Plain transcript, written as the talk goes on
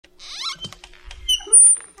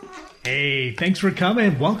Hey, thanks for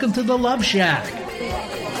coming. Welcome to the Love Shack.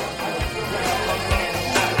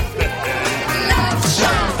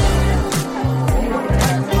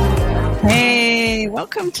 Hey,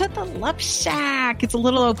 welcome to the Love Shack. It's a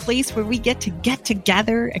little old place where we get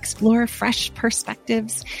together, explore fresh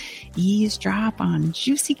perspectives, eavesdrop on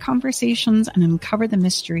juicy conversations, and uncover the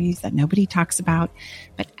mysteries that nobody talks about,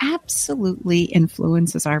 but absolutely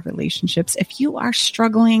influences our relationships. If you are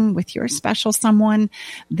struggling with your special someone,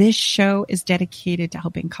 this show is dedicated to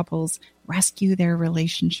helping couples rescue their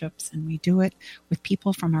relationships, and we do it with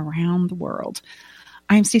people from around the world.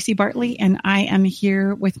 I'm Stacey Bartley, and I am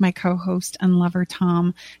here with my co-host and lover,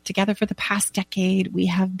 Tom. Together for the past decade, we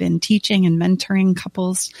have been teaching and mentoring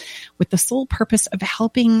couples with the sole purpose of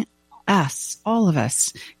helping us, all of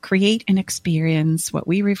us, create and experience what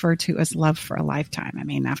we refer to as love for a lifetime. I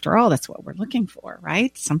mean, after all, that's what we're looking for,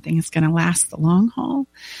 right? Something that's going to last the long haul.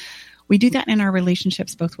 We do that in our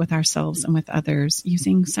relationships, both with ourselves and with others,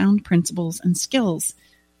 using sound principles and skills.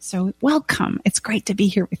 So welcome. It's great to be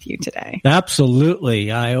here with you today.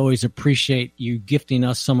 Absolutely. I always appreciate you gifting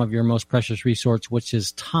us some of your most precious resource, which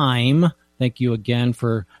is time. Thank you again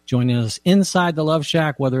for joining us inside the Love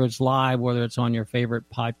Shack, whether it's live, whether it's on your favorite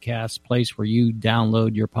podcast place where you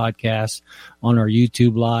download your podcasts, on our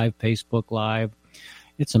YouTube Live, Facebook Live.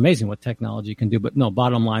 It's amazing what technology can do. But no,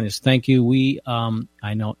 bottom line is thank you.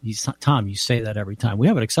 I know Tom, you say that every time. We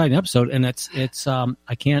have an exciting episode, and it's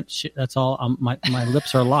I can't, that's all. My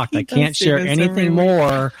lips are locked. I can't share anything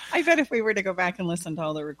more. I bet if we were to go back and listen to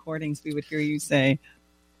all the recordings, we would hear you say,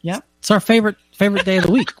 yep. It's our favorite day of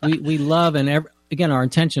the week. We love, and again, our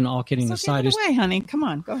intention, all kidding aside, is away, honey. Come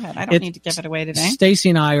on, go ahead. I don't need to give it away today. Stacey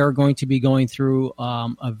and I are going to be going through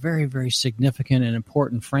a very, very significant and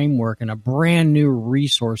important framework and a brand new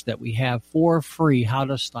resource that we have for free, how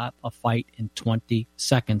to stop a fight in 20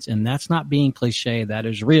 seconds. And that's not being cliche. That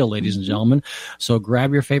is real, ladies and gentlemen. So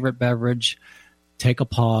grab your favorite beverage, take a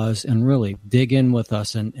pause, and really dig in with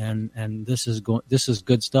us. And this is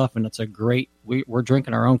good stuff. And it's a great, we're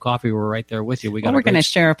drinking our own coffee. We're right there with you. We're going to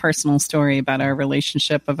share a personal story about our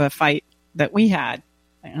relationship of a fight that we had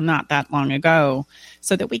not that long ago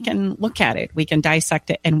so that we can look at it, we can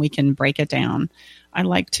dissect it, and we can break it down. I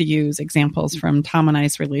like to use examples from Tom and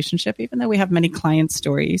I's relationship, even though we have many client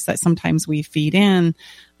stories that sometimes we feed in.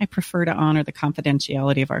 I prefer to honor the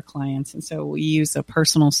confidentiality of our clients. And so we use a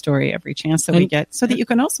personal story every chance that we get so that you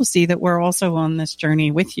can also see that we're also on this journey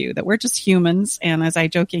with you, that we're just humans. And as I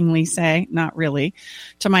jokingly say, not really,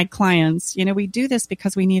 to my clients, we do this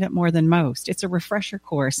because we need it more than most. It's a refresher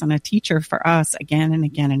course and a teacher for us again and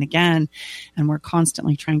again and again. And we're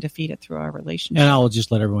constantly trying to feed it through our relationship. And I'll just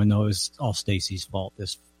let everyone know it's all Stacey's fault,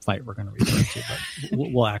 this fight we're going to refer to,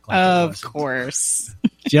 but we'll act like of course.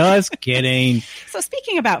 Just kidding. So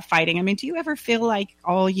speaking about fighting, I mean, do you ever feel like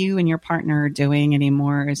all you and your partner are doing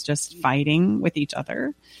anymore is just fighting with each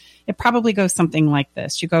other? It probably goes something like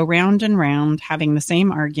this. You go round and round having the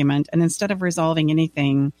same argument, and instead of resolving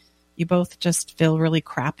anything, you both just feel really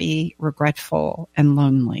crappy, regretful, and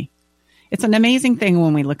lonely. It's an amazing thing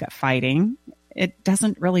when we look at fighting. It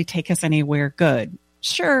doesn't really take us anywhere good.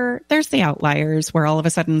 Sure, there's the outliers where all of a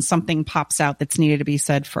sudden something pops out that's needed to be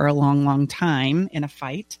said for a long, long time in a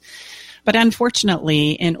fight. But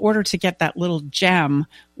unfortunately, in order to get that little gem,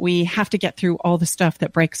 we have to get through all the stuff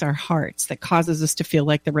that breaks our hearts, that causes us to feel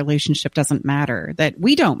like the relationship doesn't matter, that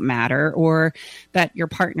we don't matter, or that your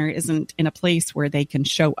partner isn't in a place where they can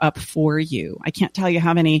show up for you. I can't tell you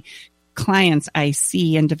how many clients I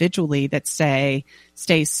see individually that say,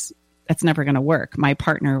 Stace, that's never going to work. My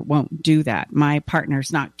partner won't do that. My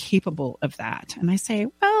partner's not capable of that. And I say,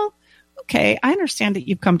 well, okay, I understand that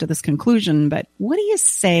you've come to this conclusion, but what do you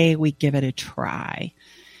say we give it a try?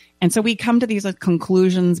 And so we come to these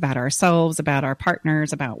conclusions about ourselves, about our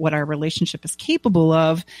partners, about what our relationship is capable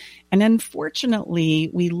of. And unfortunately,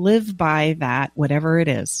 we live by that, whatever it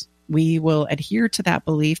is. We will adhere to that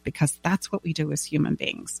belief because that's what we do as human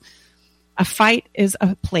beings. A fight is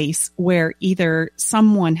a place where either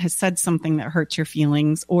someone has said something that hurts your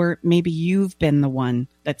feelings, or maybe you've been the one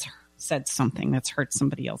that's said something that's hurt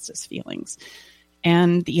somebody else's feelings.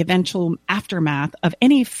 And the eventual aftermath of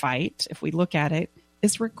any fight, if we look at it,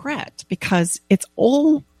 is regret, because it's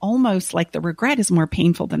almost like the regret is more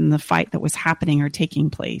painful than the fight that was happening or taking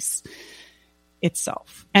place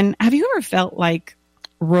itself. And have you ever felt like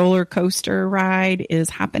roller coaster ride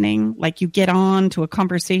is happening? Like you get on to a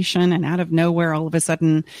conversation and out of nowhere, all of a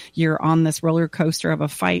sudden you're on this roller coaster of a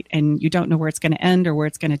fight and you don't know where it's going to end or where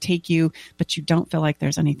it's going to take you, but you don't feel like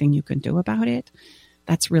there's anything you can do about it.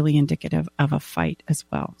 That's really indicative of a fight as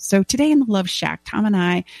well. So today in the Love Shack, Tom and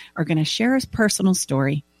I are going to share his personal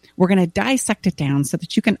story We're going to dissect it down so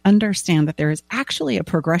that you can understand that there is actually a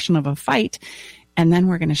progression of a fight. And then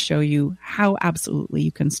we're going to show you how absolutely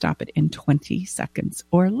you can stop it in 20 seconds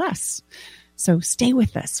or less. So stay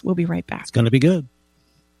with us. We'll be right back. It's going to be good.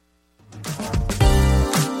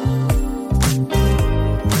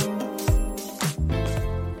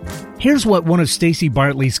 Here's what one of Stacy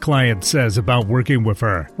Bartley's clients says about working with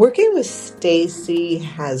her. Working with Stacy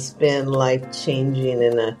has been life-changing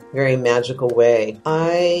in a very magical way.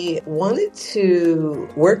 I wanted to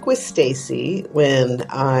work with Stacy when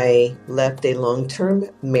I left a long-term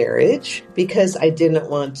marriage because I didn't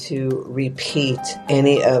want to repeat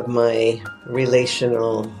any of my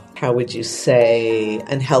relational, how would you say,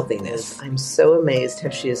 unhealthiness. I'm so amazed how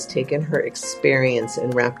she has taken her experience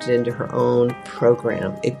and wrapped it into her own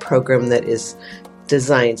program, a program that is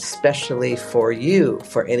designed specially for you,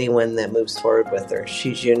 for anyone that moves forward with her.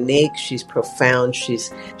 She's unique, she's profound,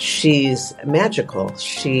 she's magical.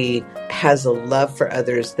 She has a love for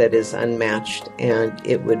others that is unmatched, and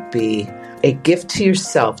it would be a gift to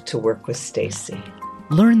yourself to work with Stacy.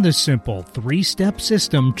 Learn the simple 3-step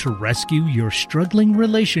system to rescue your struggling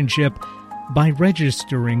relationship by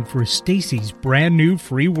registering for Stacy's brand new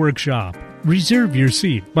free workshop. Reserve your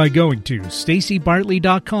seat by going to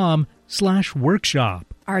stacybartley.com/workshop.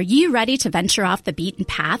 Are you ready to venture off the beaten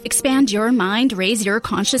path, expand your mind, raise your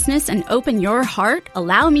consciousness, and open your heart?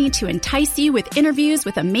 Allow me to entice you with interviews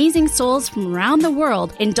with amazing souls from around the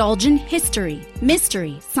world. Indulge in history,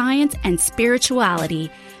 mystery, science, and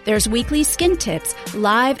spirituality. There's weekly skin tips,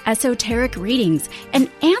 live esoteric readings, and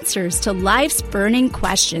answers to life's burning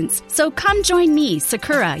questions. So come join me,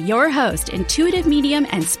 Sakura, your host, intuitive medium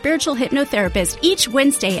and spiritual hypnotherapist, each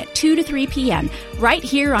Wednesday at 2 to 3 p.m. right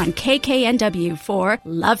here on KKNW for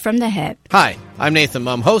Love from the Hip. Hi, I'm Nathan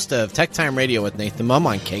Mumm, host of Tech Time Radio with Nathan Mumm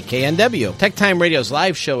on KKNW. Tech Time Radio's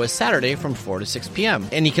live show is Saturday from 4 to 6 p.m.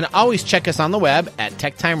 And you can always check us on the web at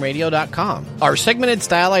techtimeradio.com. Our segmented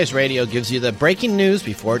stylized radio gives you the breaking news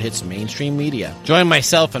before it hits mainstream media. Join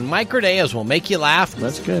myself and Mike Corday as we'll make you laugh.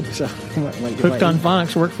 That's good. So, Hooked on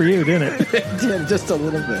Phonics worked for you, didn't it? It did, just a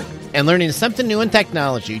little bit. And learning something new in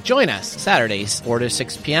technology. Join us Saturdays 4 to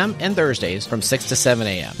 6 p.m. and Thursdays from 6 to 7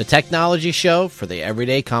 a.m. The Technology Show for the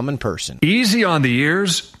everyday common person. Easy on the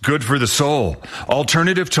ears, good for the soul.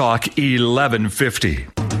 Alternative Talk 1150.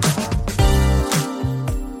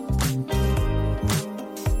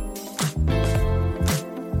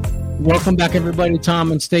 Welcome back, everybody.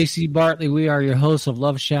 Tom and Stacy Bartley. We are your hosts of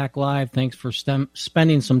Love Shack Live. Thanks for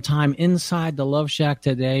spending some time inside the Love Shack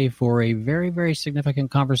today for a very, very significant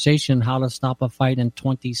conversation, how to stop a fight in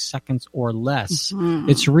 20 seconds or less. Mm-hmm.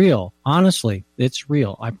 It's real. Honestly, it's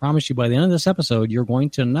real. I promise you by the end of this episode, you're going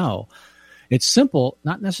to know. It's simple,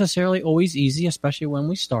 not necessarily always easy, especially when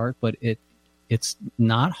we start, but it's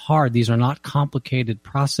not hard. These are not complicated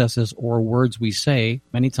processes or words we say.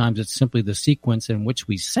 Many times it's simply the sequence in which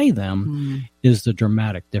we say them is the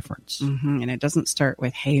dramatic difference. Mm-hmm. And it doesn't start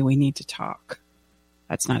with, hey, we need to talk.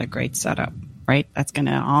 That's not a great setup, right? That's going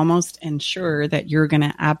to almost ensure that you're going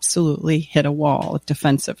to absolutely hit a wall of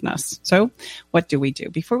defensiveness. So what do we do?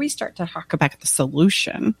 Before we start to talk about the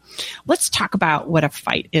solution, let's talk about what a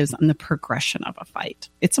fight is and the progression of a fight.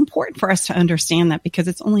 It's important for us to understand that because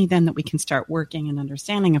it's only then that we can start working and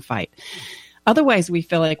understanding a fight. Otherwise, we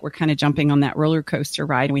feel like we're kind of jumping on that roller coaster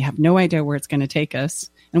ride and we have no idea where it's going to take us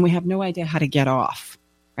and we have no idea how to get off.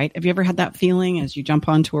 Right? Have you ever had that feeling as you jump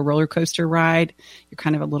onto a roller coaster ride? You're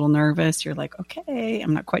kind of a little nervous. You're like, okay,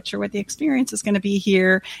 I'm not quite sure what the experience is going to be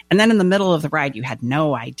here. And then in the middle of the ride, you had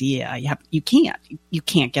no idea. You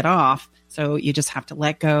can't get off. So you just have to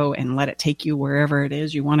let go and let it take you wherever it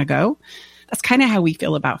is you want to go. That's kind of how we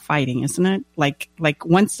feel about fighting, isn't it? Like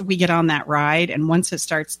once we get on that ride and once it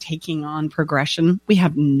starts taking on progression, we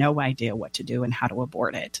have no idea what to do and how to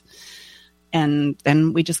abort it. And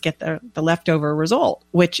then we just get the leftover result,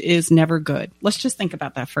 which is never good. Let's just think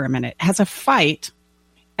about that for a minute. Has a fight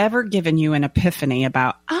ever given you an epiphany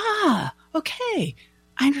about, okay,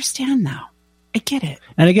 I understand now. I get it.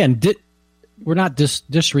 And again, we're not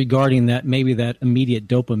disregarding that maybe that immediate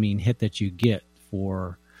dopamine hit that you get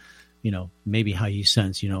for, maybe how you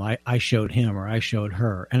sense, I showed him or I showed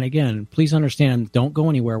her. And again, please understand, don't go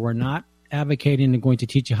anywhere. We're not advocating and going to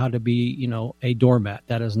teach you how to be, a doormat.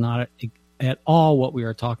 That is not at all what we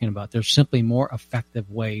are talking about. There's simply more effective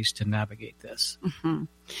ways to navigate this. Mm-hmm.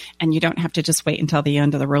 And you don't have to just wait until the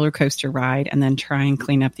end of the roller coaster ride and then try and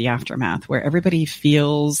clean up the aftermath where everybody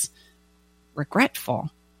feels regretful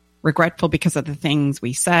because of the things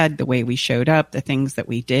we said, the way we showed up, the things that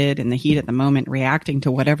we did in the heat of the moment, reacting to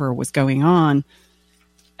whatever was going on.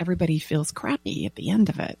 Everybody feels crappy at the end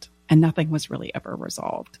of it and nothing was really ever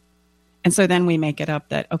resolved. And so then we make it up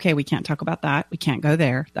that, okay, we can't talk about that. We can't go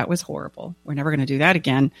there. That was horrible. We're never going to do that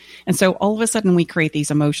again. And so all of a sudden we create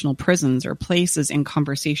these emotional prisons or places in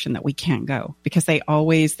conversation that we can't go because they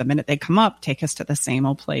always, the minute they come up, take us to the same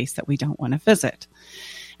old place that we don't want to visit.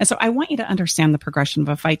 And so I want you to understand the progression of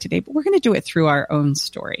a fight today, but we're going to do it through our own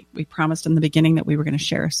story. We promised in the beginning that we were going to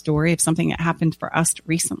share a story of something that happened for us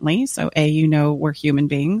recently. So we're human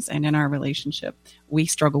beings, and in our relationship, we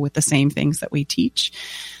struggle with the same things that we teach.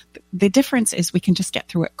 The difference is we can just get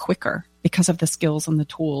through it quicker because of the skills and the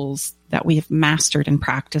tools that we have mastered and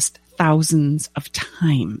practiced thousands of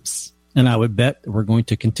times. And I would bet we're going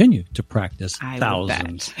to continue to practice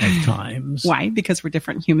thousands of times. Why? Because we're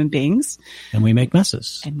different human beings. And we make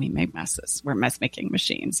messes. We're mess-making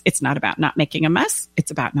machines. It's not about not making a mess.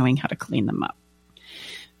 It's about knowing how to clean them up.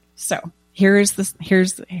 So here's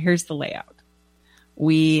the layout.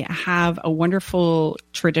 We have a wonderful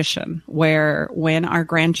tradition where when our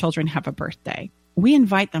grandchildren have a birthday, we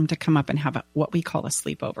invite them to come up and have what we call a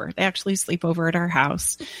sleepover. They actually sleep over at our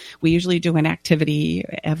house. We usually do an activity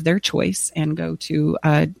of their choice and go to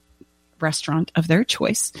a restaurant of their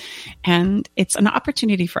choice. And it's an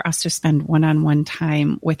opportunity for us to spend one-on-one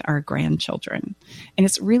time with our grandchildren. And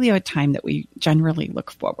it's really a time that we generally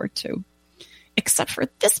look forward to. Except for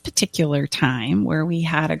this particular time where we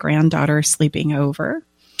had a granddaughter sleeping over.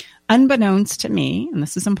 Unbeknownst to me, and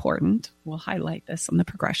this is important, we'll highlight this on the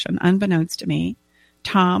progression. Unbeknownst to me,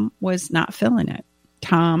 Tom was not feeling it.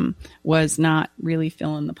 Tom was not really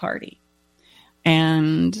feeling the party.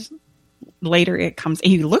 And later it comes,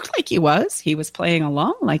 he looked like he was playing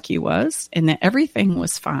along like he was, and that everything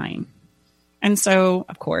was fine. And so,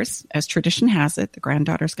 of course, as tradition has it, the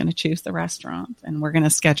granddaughter's going to choose the restaurant, and we're going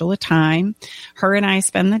to schedule a time. Her and I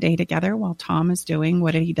spend the day together while Tom is doing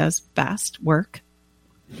what he does best, work.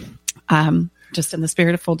 Just in the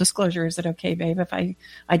spirit of full disclosure, is it okay, babe, if I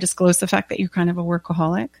disclose the fact that you're kind of a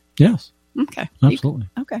workaholic? Yes. Okay. Absolutely.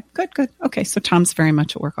 Okay, good. Okay, so Tom's very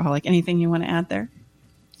much a workaholic. Anything you want to add there?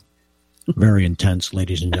 Very intense,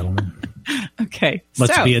 ladies and gentlemen. Okay.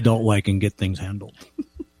 Let's be adult-like and get things handled.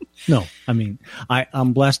 No, I mean,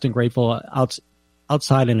 I'm blessed and grateful.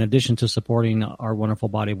 Outside, in addition to supporting our wonderful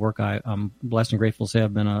body of work, I'm blessed and grateful to say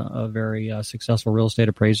I've been a very successful real estate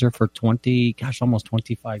appraiser for almost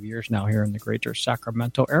 25 years now here in the greater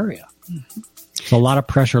Sacramento area. Mm-hmm. So a lot of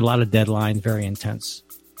pressure, a lot of deadlines, very intense.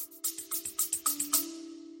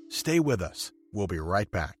 Stay with us. We'll be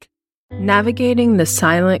right back. Navigating the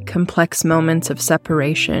silent, complex moments of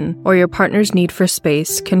separation or your partner's need for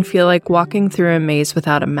space can feel like walking through a maze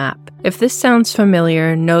without a map. If this sounds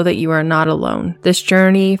familiar, know that you are not alone. This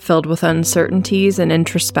journey, filled with uncertainties and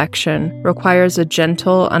introspection, requires a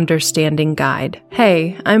gentle, understanding guide.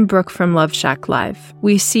 Hey, I'm Brooke from Love Shack Live.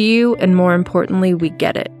 We see you, and more importantly, we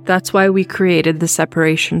get it. That's why we created the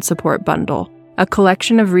Separation Support Bundle. A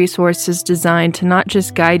collection of resources designed to not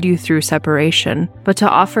just guide you through separation, but to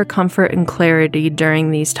offer comfort and clarity during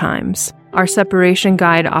these times. Our separation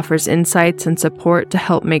guide offers insights and support to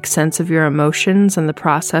help make sense of your emotions and the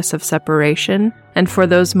process of separation. And for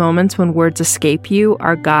those moments when words escape you,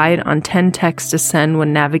 our guide on 10 texts to send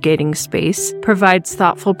when navigating space provides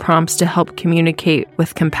thoughtful prompts to help communicate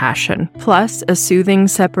with compassion. Plus, a soothing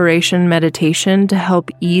separation meditation to help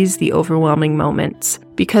ease the overwhelming moments.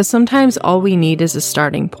 Because sometimes all we need is a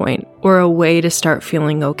starting point, or a way to start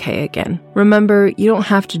feeling okay again. Remember, you don't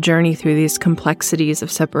have to journey through these complexities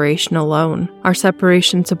of separation alone. Our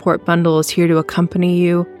Separation Support Bundle is here to accompany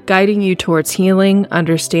you, guiding you towards healing,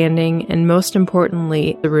 understanding, and most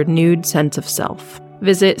importantly, the renewed sense of self.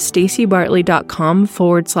 Visit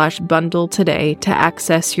stacybartley.com/bundle today to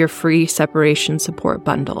access your free separation support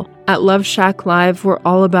bundle. At Love Shack Live, we're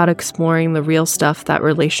all about exploring the real stuff that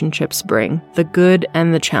relationships bring, the good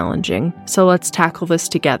and the challenging. So let's tackle this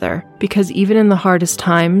together, because even in the hardest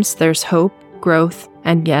times, there's hope, growth,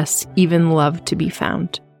 and yes, even love to be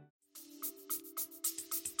found.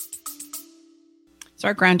 So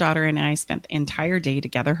our granddaughter and I spent the entire day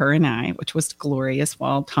together, her and I, which was glorious,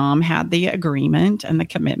 while Tom had the agreement and the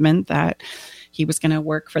commitment that he was going to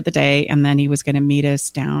work for the day and then he was going to meet us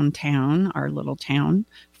downtown, our little town,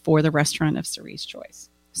 for the restaurant of Cerie's choice.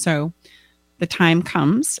 So the time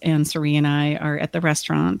comes and Cerie and I are at the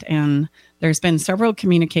restaurant, and there's been several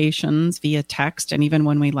communications via text and even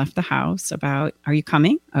when we left the house about, are you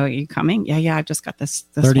coming? Oh, are you coming? Yeah, I've just got this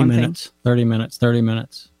 30 minutes, 30 minutes.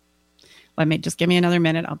 Just give me another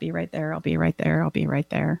minute. I'll be right there.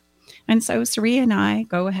 And so Cerie and I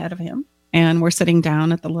go ahead of him, and we're sitting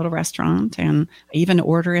down at the little restaurant, and I even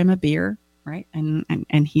order him a beer, right? And I'm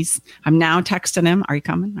now texting him, are you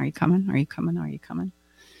coming?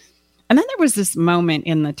 And then there was this moment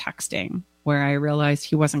in the texting where I realized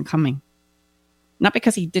he wasn't coming. Not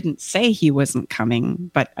because he didn't say he wasn't coming,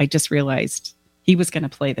 but I just realized he was going to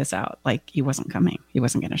play this out like he wasn't coming. He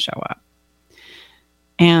wasn't going to show up.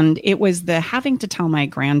 And it was the having to tell my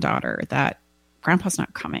granddaughter that Grandpa's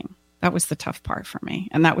not coming. That was the tough part for me.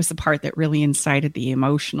 And that was the part that really incited the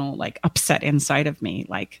emotional, like, upset inside of me.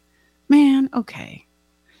 Like, man, okay,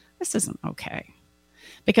 this isn't okay.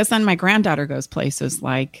 Because then my granddaughter goes places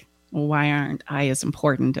like, well, why aren't I as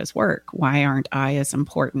important as work? Why aren't I as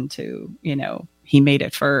important to, he made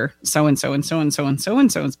it for so-and-so and so-and-so and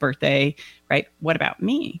so-and-so's birthday, right? What about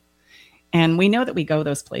me? And we know that we go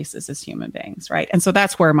those places as human beings, right? And so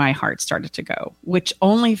that's where my heart started to go, which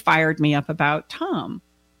only fired me up about Tom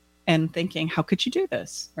and thinking, how could you do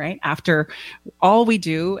this, right? After all we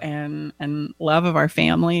do and love of our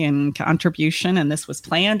family and contribution, and this was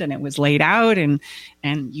planned and it was laid out and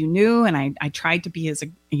you knew, and I tried to be as,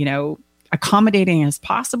 accommodating as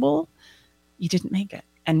possible. You didn't make it.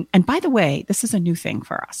 And by the way, this is a new thing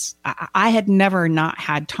for us. I had never not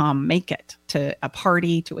had Tom make it to a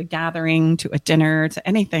party, to a gathering, to a dinner, to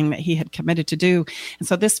anything that he had committed to do. And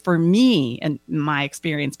so this, for me and my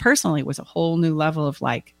experience personally, was a whole new level of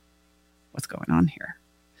like, what's going on here?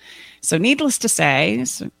 So needless to say,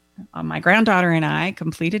 my granddaughter and I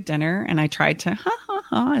completed dinner, and I tried to,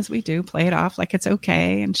 as we do, play it off like it's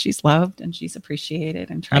okay, and she's loved and she's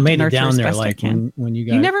appreciated, and tried to nurture as best I can. When you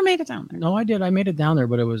guys, you never made it down there. No, I did. I made it down there,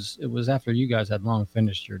 but it was after you guys had long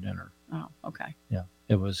finished your dinner. Oh, okay. Yeah,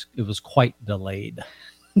 it was quite delayed.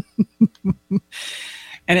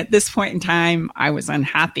 And at this point in time, I was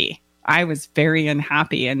unhappy. I was very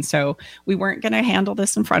unhappy. And so we weren't going to handle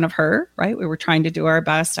this in front of her, right? We were trying to do our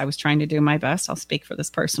best. I was trying to do my best. I'll speak for this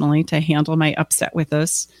personally, to handle my upset with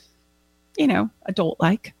us,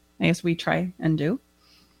 adult-like, as we try and do.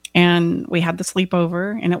 And we had the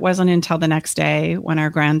sleepover, and it wasn't until the next day when our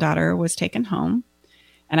granddaughter was taken home.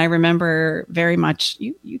 And I remember very much,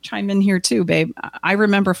 you chime in here too, babe. I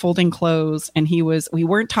remember folding clothes, and we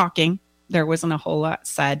weren't talking. There wasn't a whole lot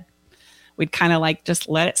said. We'd kind of like just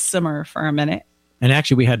let it simmer for a minute. And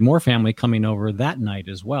actually, we had more family coming over that night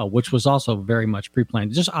as well, which was also very much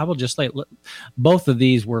pre-planned. I will just say, both of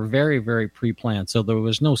these were very, very pre-planned. So there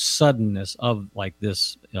was no suddenness of like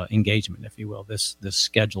this engagement, if you will, this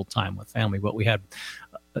scheduled time with family. But we had,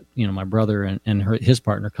 my brother and his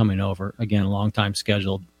partner coming over, again, a long time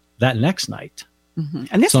scheduled that next night. Mm-hmm.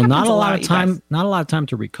 And this so not a lot of time, not a lot of time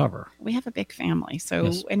to recover. We have a big family, so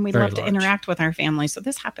yes, and we love to interact with our family. So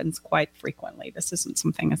this happens quite frequently. This isn't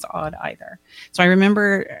something that's odd either. So I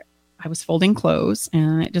remember I was folding clothes,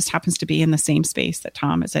 and it just happens to be in the same space that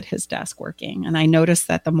Tom is at his desk working. And I noticed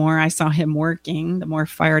that the more I saw him working, the more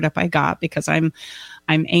fired up I got, because I'm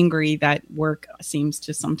angry that work seems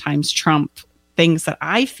to sometimes trump things that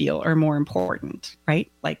I feel are more important, right?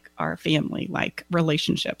 Like our family, like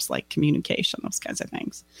relationships, like communication, those kinds of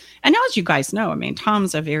things. And now, as you guys know,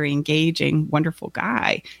 Tom's a very engaging, wonderful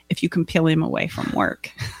guy if you can peel him away from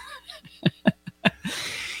work.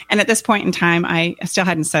 And at this point in time, I still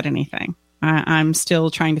hadn't said anything. I'm still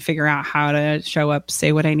trying to figure out how to show up,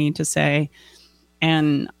 say what I need to say.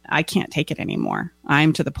 And I can't take it anymore.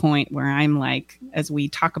 I'm to the point where I'm like, as we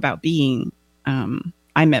talk about being,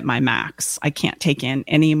 I'm at my max. I can't take in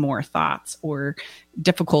any more thoughts or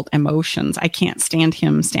difficult emotions. I can't stand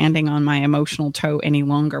him standing on my emotional toe any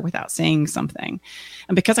longer without saying something.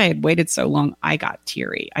 And because I had waited so long, I got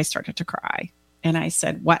teary. I started to cry. And I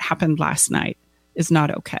said, what happened last night is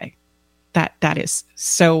not okay. That is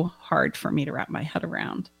so hard for me to wrap my head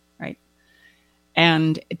around, right?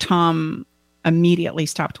 And Tom immediately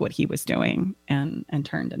stopped what he was doing and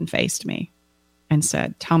turned and faced me and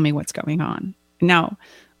said, tell me what's going on. Now,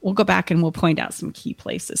 we'll go back and we'll point out some key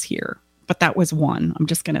places here, but that was one. I'm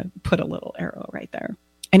just going to put a little arrow right there.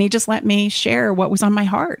 And he just let me share what was on my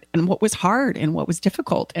heart and what was hard and what was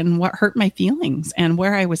difficult and what hurt my feelings and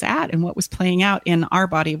where I was at and what was playing out in our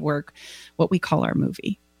body of work, what we call our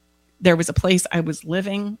movie. There was a place I was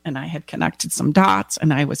living, and I had connected some dots,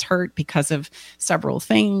 and I was hurt because of several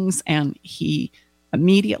things. And he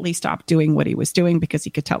immediately stopped doing what he was doing because he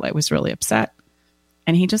could tell I was really upset.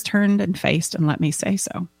 And he just turned and faced and let me say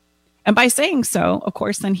so. And by saying so, of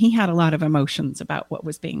course, then he had a lot of emotions about what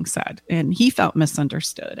was being said. And he felt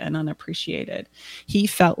misunderstood and unappreciated. He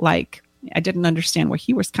felt like I didn't understand where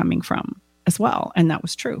he was coming from as well. And that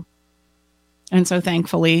was true. And so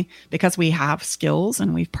thankfully, because we have skills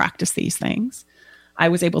and we've practiced these things, I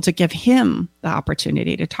was able to give him the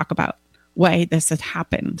opportunity to talk about why this had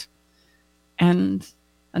happened. And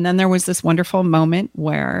then there was this wonderful moment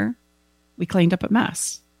where we cleaned up a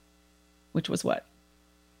mess, which was what?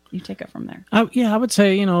 You take it from there. Yeah, I would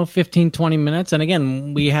say, 15, 20 minutes. And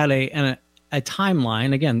again, we had a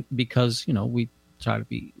timeline, again, because, we try to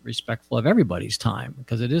be respectful of everybody's time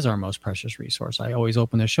because it is our most precious resource. I always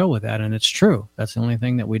open the show with that, and it's true. That's the only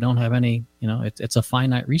thing that we don't have any, it's a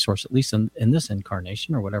finite resource, at least in this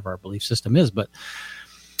incarnation or whatever our belief system is. But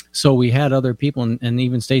so we had other people, and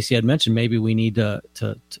even Stacy had mentioned maybe we need to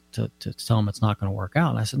tell them it's not going to work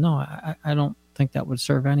out. And I said, no, I don't think that would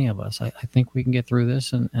serve any of us. I think we can get through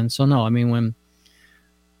this. And so, no, I mean, when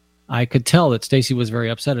I could tell that Stacy was very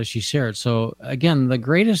upset as she shared. So again, the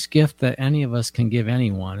greatest gift that any of us can give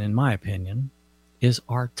anyone, in my opinion, is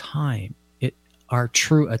our time. Our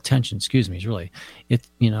true attention,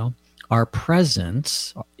 our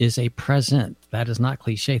presence is a present. That is not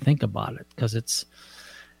cliche. Think about it, because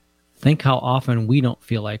think how often we don't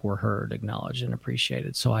feel like we're heard, acknowledged, and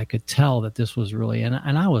appreciated. So I could tell that this was really, and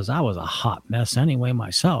I was a hot mess anyway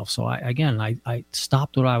myself. So I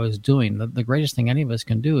stopped what I was doing. The greatest thing any of us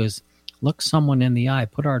can do is look someone in the eye,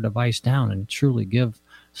 put our device down, and truly give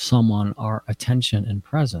someone our attention and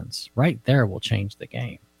presence. Right there will change the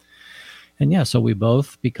game. And yeah, so we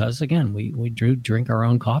both, because again, we drink our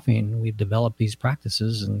own coffee, and we've developed these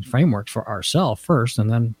practices and frameworks for ourselves first, and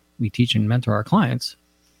then we teach and mentor our clients.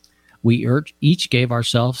 We each gave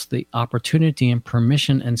ourselves the opportunity and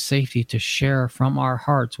permission and safety to share from our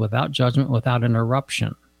hearts without judgment, without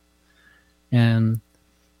interruption. And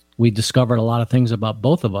we discovered a lot of things about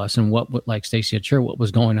both of us and what, like Stacy had shared, what was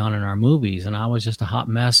going on in our movies. And I was just a hot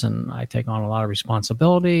mess, and I take on a lot of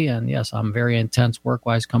responsibility. And yes, I'm very intense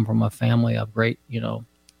work-wise, come from a family of great,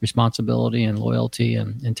 responsibility and loyalty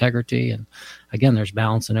and integrity. And again, there's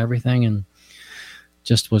balance in everything. And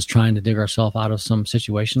just was trying to dig ourselves out of some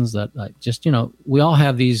situations that we all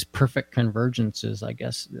have these perfect convergences. I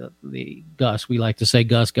guess the Gus, we like to say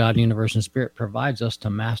Gus, God, universe, and spirit provides us to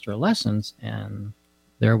master lessons. And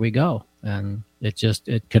there we go. And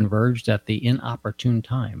it converged at the inopportune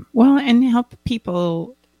time. Well, and help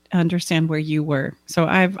people understand where you were. So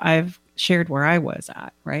I've shared where I was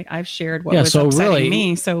at, right? I've shared what was upsetting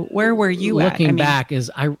me. So where were you at? Looking back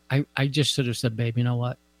is I just sort of said, babe, you know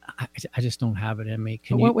what? I just don't have it in me.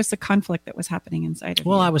 What was the conflict that was happening inside of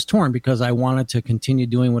you? Well, I was torn because I wanted to continue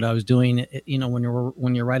doing what I was doing.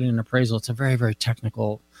 When you're writing an appraisal, it's a very, very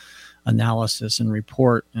technical analysis and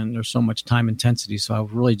report, and there's so much time intensity. So I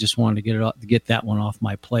really just wanted to get that one off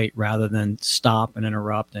my plate rather than stop and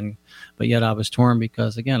interrupt. But yet I was torn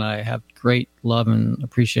because, again, I have great love and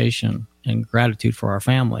appreciation and gratitude for our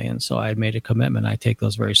family. And so I had made a commitment. I take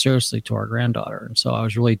those very seriously to our granddaughter. And so I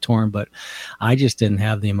was really torn, but I just didn't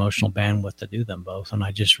have the emotional bandwidth to do them both. And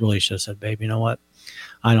I just really should have said, babe, you know what?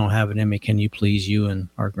 I don't have it in me. Can you please, you and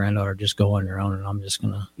our granddaughter, just go on your own? And I'm just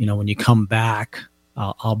going to, when you come back,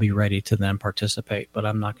 I'll be ready to then participate, but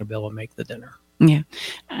I'm not going to be able to make the dinner. Yeah.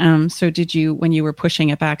 So did you, when you were pushing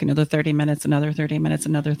it back another 30 minutes, another 30 minutes,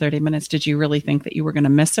 another 30 minutes, did you really think that you were going to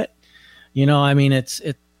miss it? In all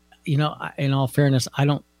fairness, I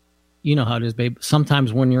don't, how it is, babe.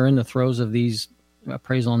 Sometimes when you're in the throes of these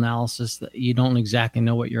appraisal analysis, you don't exactly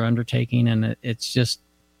know what you're undertaking. And it's just,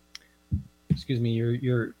 excuse me,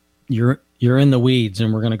 you're in the weeds,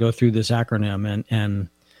 and we're going to go through this acronym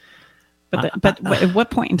But at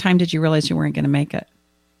what point in time did you realize you weren't going to make it?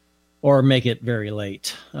 Or make it very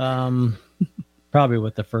late? Probably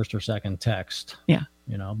with the first or second text. Yeah.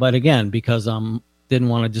 But again, because didn't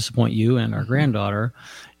want to disappoint you and our granddaughter,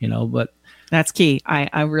 but that's key.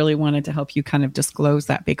 I really wanted to help you kind of disclose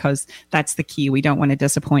that, because that's the key. We don't want to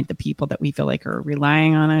disappoint the people that we feel like are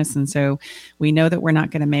relying on us. And so we know that we're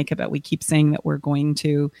not going to make it, but we keep saying that we're going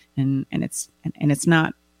to, and it's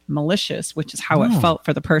not malicious, which is how it felt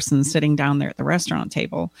for the person sitting down there at the restaurant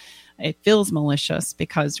table. It feels malicious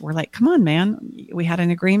because we're like, come on, man, we had an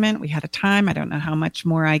agreement. We had a time. I don't know how much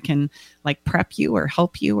more I can prep you or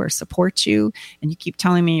help you or support you. And you keep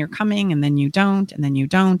telling me you're coming, and then you don't, and then you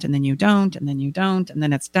don't, and then you don't, and then you don't. And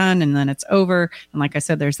then it's done, and then it's over. And like I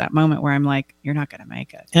said, there's that moment where I'm like, you're not going to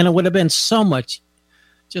make it. And it would have been so much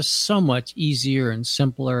easier and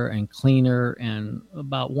simpler and cleaner, and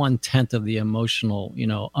about 1/10 of the emotional,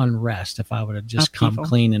 unrest if I would have just come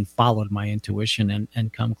clean and followed my intuition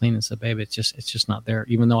and come clean and said, babe, it's just not there.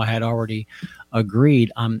 Even though I had already agreed.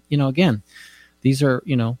 Again, these are,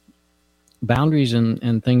 boundaries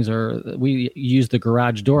and things are, we use the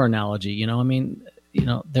garage door analogy,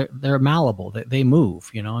 they're malleable, they move,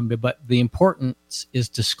 but the importance is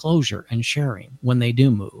disclosure and sharing when they do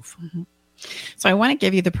move. Mm-hmm. So I want to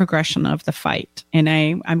give you the progression of the fight. And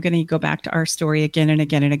I'm going to go back to our story again and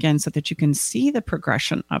again and again so that you can see the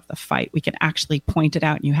progression of the fight. We can actually point it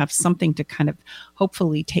out, and you have something to kind of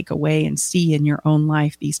hopefully take away and see in your own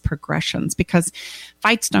life, these progressions, because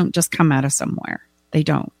fights don't just come out of somewhere. They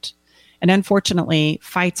don't. And unfortunately,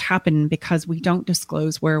 fights happen because we don't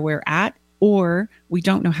disclose where we're at or we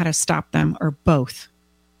don't know how to stop them, or both,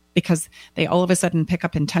 because they all of a sudden pick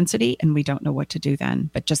up intensity and we don't know what to do then,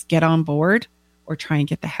 but just get on board or try and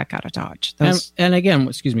get the heck out of Dodge. And again,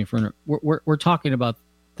 excuse me for we're talking about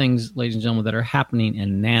things, ladies and gentlemen, that are happening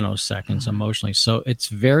in nanoseconds emotionally. So it's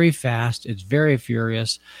very fast, it's very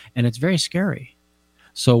furious, and it's very scary.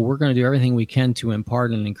 So we're going to do everything we can to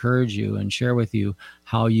impart and encourage you and share with you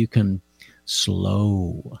how you can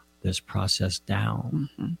slow this process down.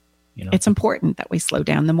 Mm-hmm. You know, it's important that we slow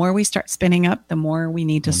down. The more we start spinning up, the more we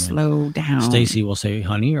need to slow down. Stacy will say,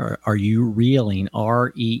 honey, are you reeling?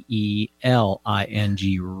 Reeling,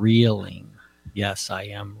 reeling. Yes, I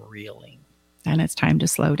am reeling. And it's time to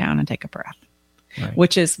slow down and take a breath,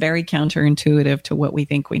 which is very counterintuitive to what we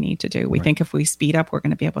think we need to do. We think if we speed up, we're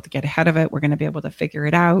going to be able to get ahead of it. We're going to be able to figure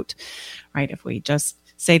it out, right? If we just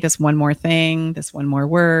say this one more thing, this one more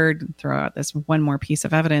word, throw out this one more piece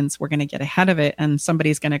of evidence, we're going to get ahead of it. And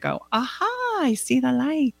somebody's going to go, aha, I see the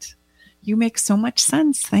light. You make so much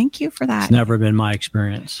sense. Thank you for that. It's never been my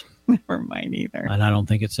experience. Never mine either. And I don't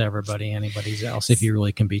think it's anybody's else, if you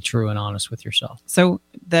really can be true and honest with yourself. So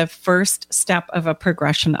the first step of a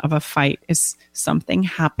progression of a fight is something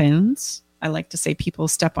happens. I like to say people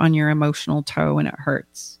step on your emotional toe and it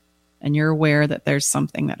hurts. And you're aware that there's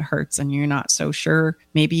something that hurts and you're not so sure,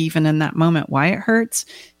 maybe even in that moment, why it hurts.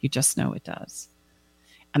 You just know it does.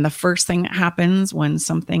 And the first thing that happens when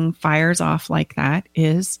something fires off like that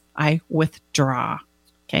is I withdraw.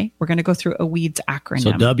 Okay, we're going to go through a WEEDS acronym.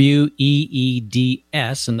 So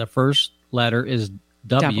WEEDS, and the first letter is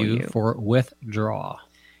W for withdraw.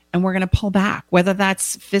 And we're going to pull back, whether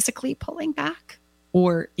that's physically pulling back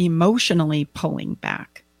or emotionally pulling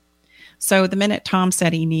back. So the minute Tom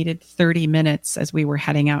said he needed 30 minutes as we were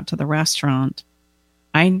heading out to the restaurant,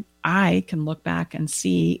 I can look back and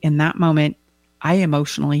see in that moment, I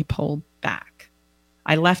emotionally pulled back.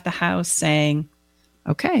 I left the house saying,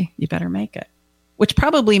 okay, you better make it. Which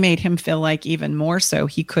probably made him feel like even more so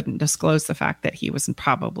he couldn't disclose the fact that he was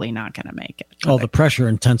probably not going to make it. Oh, the pressure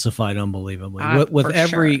intensified unbelievably. With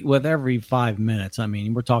every 5 minutes, I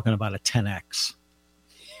mean, we're talking about a 10x.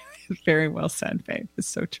 Very well said, Faith. It's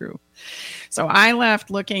so true. So I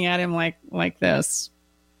left looking at him like this.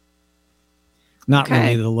 Not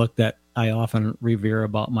really the look that I often revere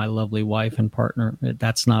about my lovely wife and partner.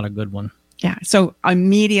 That's not a good one. Yeah. So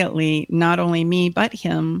immediately, not only me, but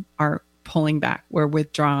him are pulling back. We're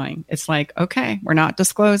withdrawing. It's like, okay, we're not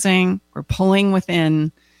disclosing. We're pulling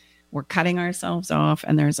within. We're cutting ourselves off.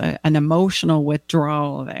 And there's an emotional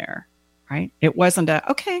withdrawal there, right? It wasn't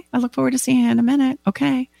okay, I look forward to seeing you in a minute.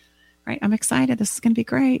 Okay, right? I'm excited. This is going to be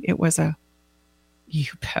great. It was you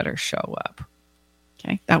better show up.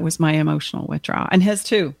 Okay. That was my emotional withdrawal. And his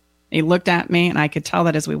too. He looked at me and I could tell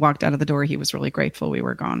that as we walked out of the door, he was really grateful we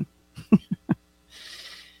were gone.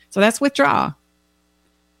 So that's withdraw.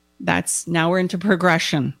 Now we're into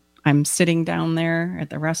progression. I'm sitting down there at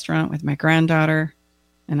the restaurant with my granddaughter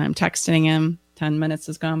and I'm texting him. 10 minutes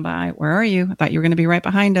has gone by. Where are you? I thought you were going to be right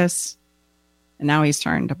behind us. And now he's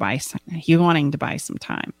wanting to buy some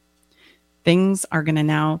time. Things are going to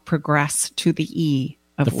now progress to the E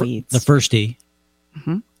of WEEDS. The first E.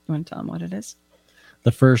 Mm-hmm. You want to tell him what it is?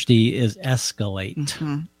 The first E is escalate.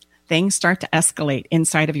 Mm-hmm. Things start to escalate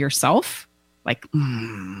inside of yourself. Like,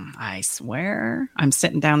 I swear, I'm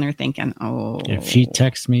sitting down there thinking, oh. If she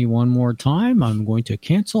texts me one more time, I'm going to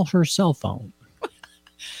cancel her cell phone.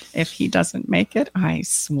 If he doesn't make it, I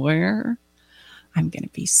swear, I'm going to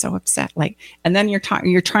be so upset. And then you're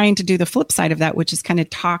trying to do the flip side of that, which is kind of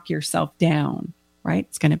talk yourself down, right?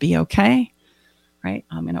 It's going to be okay, right?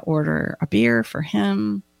 I'm going to order a beer for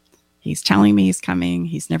him. He's telling me he's coming.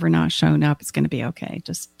 He's never not shown up. It's going to be okay.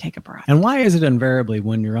 Just take a breath. And why is it invariably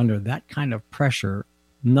when you're under that kind of pressure,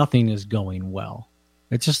 nothing is going well?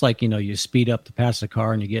 It's just like, you speed up to pass a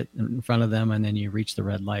car and you get in front of them and then you reach the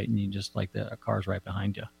red light and you just like the car's right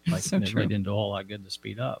behind you. Like so it really didn't do a whole lot good to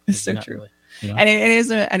speed up. It's so true. Really, And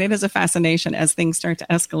it is a fascination as things start to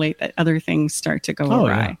escalate that other things start to go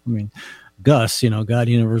awry. Yeah. I mean, Gus, God,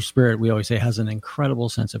 Universe, Spirit, we always say has an incredible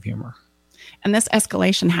sense of humor. And this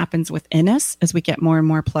escalation happens within us as we get more and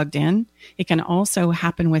more plugged in. It can also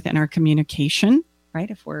happen within our communication,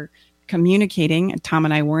 right? If we're communicating, and Tom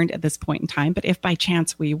and I weren't at this point in time, but if by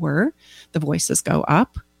chance we were, the voices go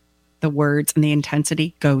up, the words and the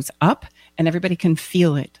intensity goes up, and everybody can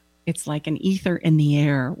feel it. It's like an ether in the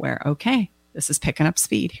air where, okay, this is picking up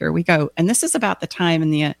speed. Here we go. And this is about the time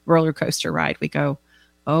in the roller coaster ride we go,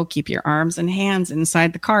 oh, keep your arms and hands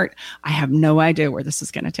inside the cart. I have no idea where this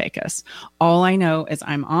is going to take us. All I know is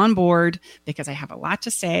I'm on board because I have a lot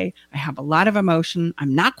to say. I have a lot of emotion.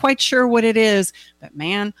 I'm not quite sure what it is, but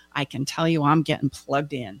man, I can tell you I'm getting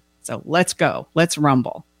plugged in. So let's go. Let's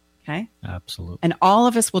rumble. Okay. Absolutely. And all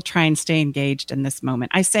of us will try and stay engaged in this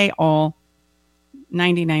moment. I say all,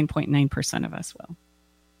 99.9% of us will,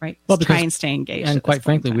 right? Well, try and stay engaged. And quite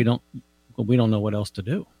frankly, we don't know what else to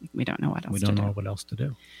do. We don't know what else We to don't do. know what else to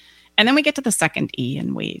do. And then we get to the second E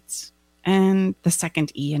in weeds. And the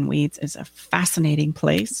second E in weeds is a fascinating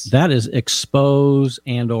place. That is expose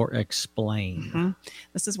and or explain. Mm-hmm.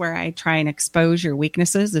 This is where I try and expose your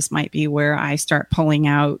weaknesses. This might be where I start pulling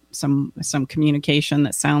out some communication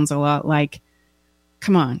that sounds a lot like,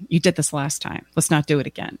 come on, you did this last time. Let's not do it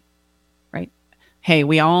again. Right? Hey,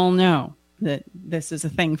 we all know that this is a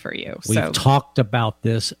thing for you. We've talked about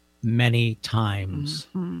this many times.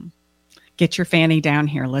 Mm-hmm. Get your fanny down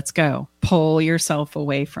here. Let's go. Pull yourself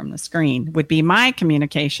away from the screen would be my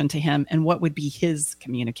communication to him. And what would be his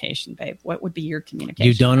communication, babe? What would be your communication?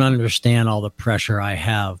 You don't understand all the pressure I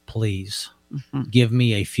have. Please give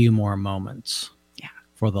me a few more moments. Yeah.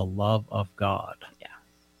 For the love of God.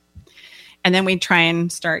 Yeah. And then we try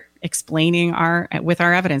and start explaining with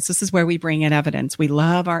our evidence. This is where we bring in evidence. We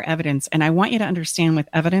love our evidence. And I want you to understand with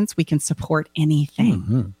evidence, we can support anything.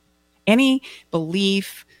 Mm-hmm. Any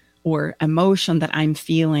belief or emotion that I'm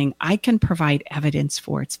feeling, I can provide evidence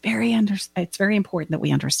for. It's very important that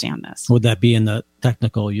we understand this. Would that be in the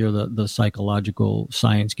technical, you're the psychological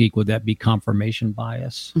science geek, would that be confirmation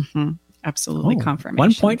bias? Mm-hmm. Absolutely. Confirmation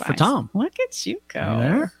 1 point bias. for Tom. Look at you go.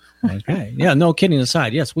 There. Okay. Yeah, no kidding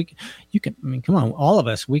aside. Yes, you can, I mean, come on, all of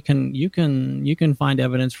us, you can find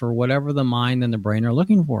evidence for whatever the mind and the brain are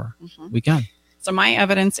looking for. Mm-hmm. We can. So my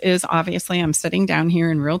evidence is obviously I'm sitting down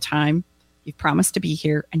here in real time. You've promised to be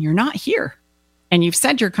here and you're not here. And you've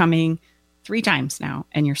said you're coming 3 times now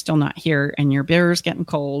and you're still not here and your beer's getting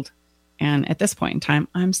cold. And at this point in time,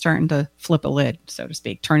 I'm starting to flip a lid, so to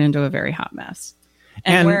speak, turn into a very hot mess.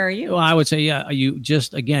 And where are you? Well, I would say, yeah, you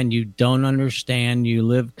just, again, you don't understand. You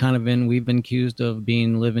live kind of we've been accused of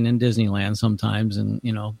living in Disneyland sometimes. And,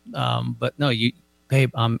 but no,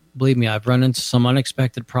 babe, believe me, I've run into some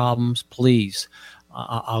unexpected problems. Please.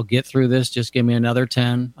 I'll get through this. Just give me another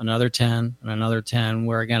 10, another 10, and another 10,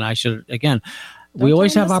 where we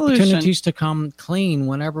always have opportunities to come clean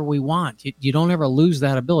whenever we want. You don't ever lose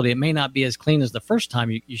that ability. It may not be as clean as the first time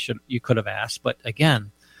you could have asked, but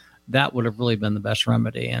again, that would have really been the best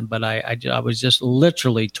remedy. But I was just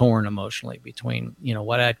literally torn emotionally between,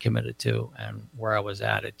 what I'd committed to and where I was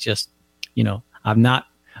at. It just, I've not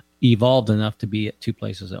evolved enough to be at 2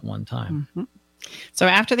 places at one time. Mm-hmm. So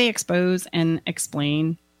after the expose and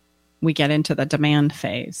explain, we get into the demand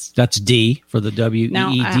phase. That's D for the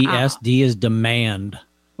WEEDS. D is demand.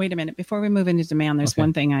 Wait a minute. Before we move into demand, there's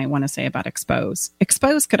one thing I want to say about expose.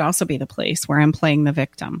 Expose could also be the place where I'm playing the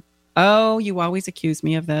victim. Oh, you always accuse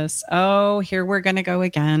me of this. Oh, here we're going to go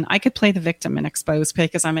again. I could play the victim and expose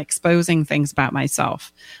because I'm exposing things about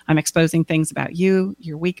myself. I'm exposing things about you,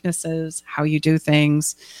 your weaknesses, how you do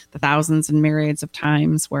things, the thousands and myriads of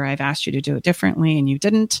times where I've asked you to do it differently and you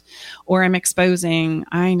didn't. Or I'm exposing,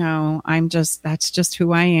 I know, that's just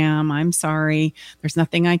who I am. I'm sorry. There's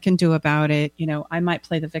nothing I can do about it. I might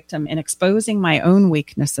play the victim in exposing my own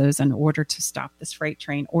weaknesses in order to stop this freight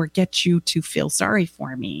train or get you to feel sorry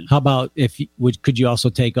for me. How about could you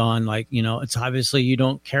also take on it's obviously you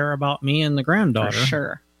don't care about me and the granddaughter. For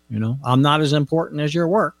sure. I'm not as important as your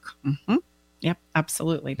work. Mm-hmm. Yep,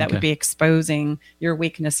 absolutely. That would be exposing your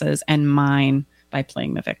weaknesses and mine by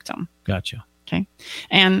playing the victim. Gotcha. Okay.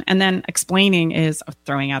 And then explaining is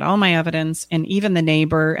throwing out all my evidence, and even the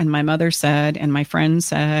neighbor and my mother said, and my friend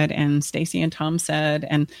said, and Stacy and Tom said,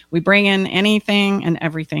 and we bring in anything and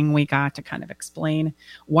everything we got to kind of explain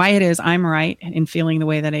why it is I'm right in feeling the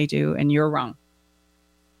way that I do and you're wrong.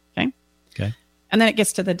 Okay. Okay. And then it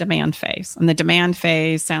gets to the demand phase, and the demand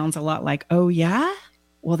phase sounds a lot like, oh yeah,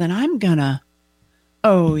 well then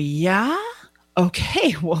oh yeah.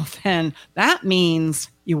 Okay. Well then that means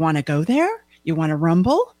you want to go there. You want to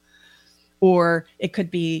rumble? Or it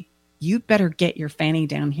could be, you better get your fanny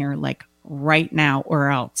down here like right now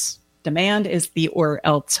or else. Demand is the or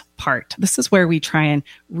else part. This is where we try and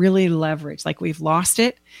really leverage, like we've lost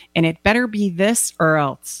it and it better be this or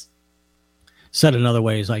else. Said another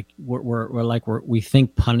way is like we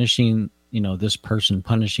think punishing, this person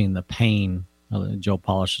punishing the pain. Joe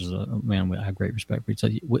Polish is a man I have great respect for. He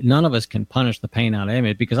said, none of us can punish the pain out of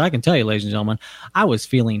him, because I can tell you, ladies and gentlemen, I was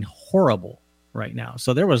feeling horrible right now.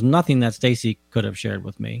 So there was nothing that Stacy could have shared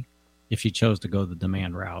with me if she chose to go the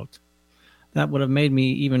demand route that would have made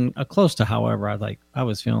me even close to however I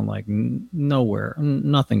was feeling like nowhere,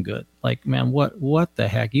 nothing good. Like, man, what the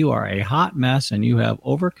heck? You are a hot mess and you have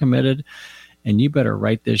overcommitted and you better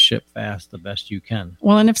right this ship fast the best you can.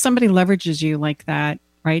 Well, and if somebody leverages you like that,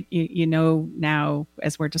 right? You know now,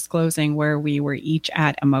 as we're disclosing, where we were each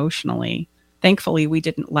at emotionally. Thankfully, we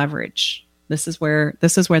didn't leverage. This is where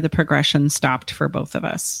the progression stopped for both of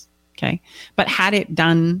us. Okay. But had it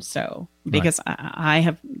done so, because I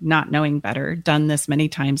have, not knowing better, done this many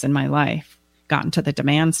times in my life, gotten to the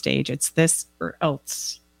demand stage, it's this or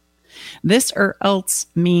else. This or else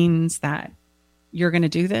means that you're going to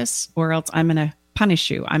do this, or else I'm going to punish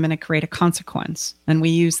you. I'm going to create a consequence. And we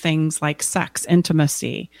use things like sex,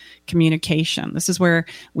 intimacy, communication. This is where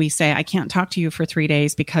we say, I can't talk to you for 3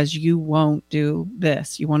 days because you won't do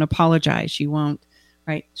this. You won't apologize. You won't,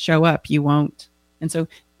 show up. You won't. And so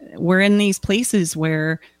we're in these places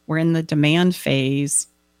where we're in the demand phase,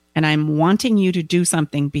 and I'm wanting you to do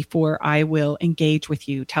something before I will engage with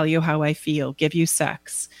you, tell you how I feel, give you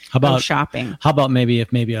sex, go shopping. How about maybe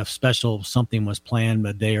a special something was planned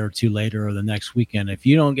a day or two later or the next weekend? If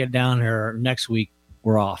you don't get down here next week,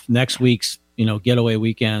 we're off. Next week's, getaway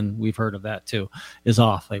weekend, we've heard of that too, is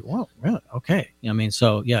off. Like, well, really? Okay. I mean,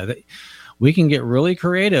 so yeah, we can get really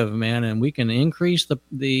creative, man, and we can increase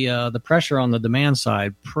the pressure on the demand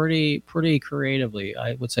side pretty creatively.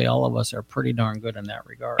 I would say all of us are pretty darn good in that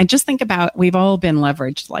regard. And just think about, we've all been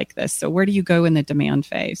leveraged like this. So where do you go in the demand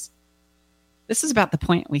phase? This is about the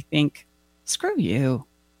point we think, screw you,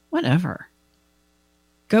 whatever.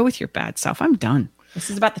 Go with your bad self. I'm done. This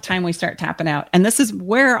is about the time we start tapping out. And this is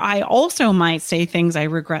where I also might say things I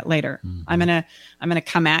regret later. Mm-hmm. I'm going to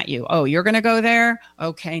come at you. Oh, you're going to go there?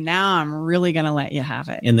 Okay, now I'm really going to let you have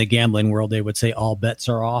it. In the gambling world, they would say all bets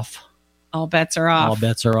are off. All bets are off. All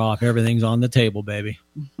bets are off. Everything's on the table, baby.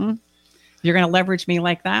 Mm-hmm. You're going to leverage me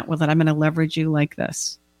like that? Well, then I'm going to leverage you like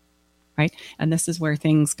this. Right? And this is where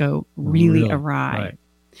things go really awry. Right.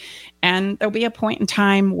 And there'll be a point in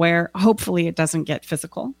time where hopefully it doesn't get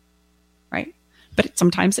physical. Right? But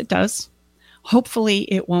sometimes it does. Hopefully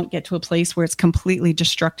it won't get to a place where it's completely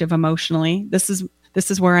destructive emotionally. This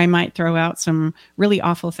is where I might throw out some really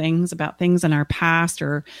awful things about things in our past,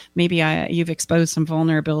 or maybe you've exposed some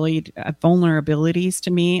vulnerabilities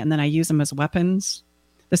to me, and then I use them as weapons.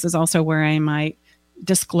 This is also where I might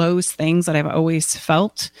disclose things that I've always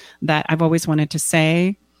felt, that I've always wanted to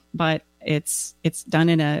say, but it's done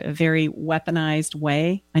in a very weaponized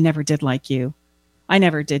way. I never did like you. I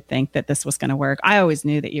never did think that this was going to work. I always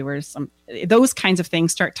knew that you were those kinds of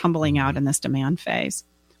things start tumbling out in this demand phase,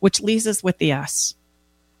 which leaves us with the S.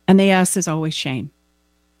 And the S is always shame.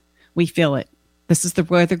 We feel it. This is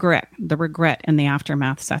where the regret and the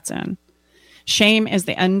aftermath sets in. Shame is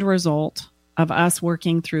the end result of us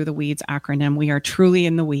working through the WEEDS acronym. We are truly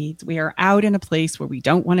in the weeds. We are out in a place where we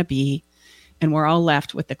don't want to be. And we're all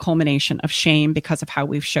left with the culmination of shame because of how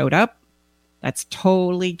we've showed up. That's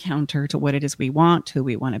totally counter to what it is we want, who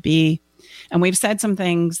we want to be. And we've said some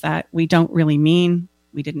things that we don't really mean,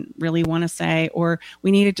 we didn't really want to say, or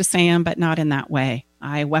we needed to say them, but not in that way.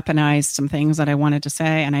 I weaponized some things that I wanted to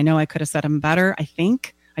say, and I know I could have said them better, I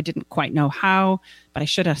think. I didn't quite know how, but I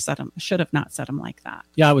should have not said them like that.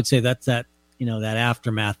 Yeah, I would say that's that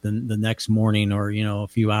aftermath, the next morning or, a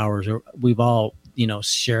few hours, or we've all,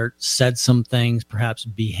 said some things, perhaps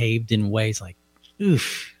behaved in ways like,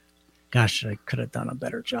 oof. Gosh, I could have done a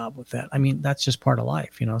better job with that. I mean, that's just part of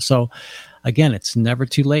life, So again, it's never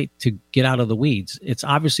too late to get out of the weeds. It's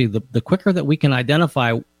obviously the quicker that we can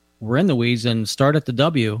identify we're in the weeds and start at the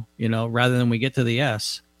W, rather than we get to the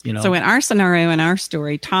S, So in our scenario, in our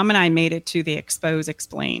story, Tom and I made it to the expose,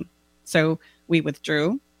 explain. So we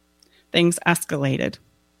withdrew. Things escalated.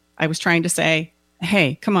 I was trying to say,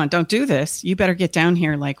 hey, come on, don't do this. You better get down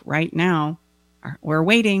here like right now. We're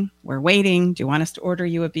waiting. Do you want us to order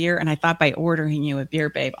you a beer? And I thought by ordering you a beer,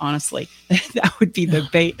 babe, honestly, that would be the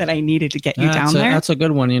bait that I needed to get you down there. That's a good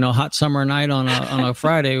one. Hot summer night on a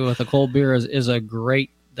Friday with a cold beer is a great,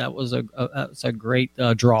 it's a great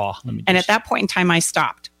draw. And at that point in time, I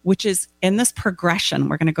stopped, which is in this progression.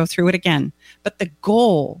 We're going to go through it again. But the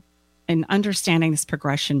goal in understanding this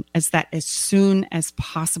progression is that as soon as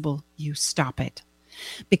possible, you stop it.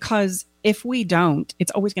 Because if we don't,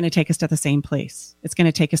 it's always going to take us to the same place. It's going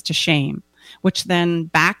to take us to shame, which then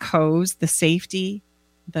backhoes the safety,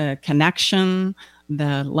 the connection,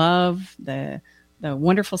 the love, the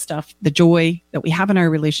wonderful stuff, the joy that we have in our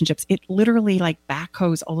relationships. It literally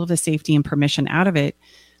backhoes all of the safety and permission out of it,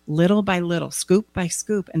 little by little, scoop by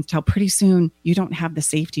scoop, until pretty soon you don't have the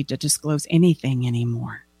safety to disclose anything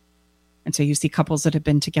anymore. And so you see couples that have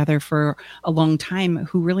been together for a long time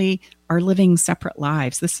who really are living separate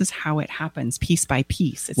lives. This is how it happens, piece by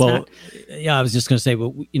piece. It's not. Yeah, I was just going to say,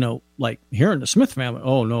 but like here in the Smith family,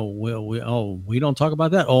 oh no, we don't talk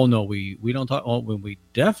about that. Oh no, we don't talk. Oh, we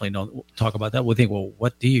definitely don't talk about that. We think, well,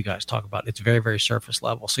 what do you guys talk about? It's very, very surface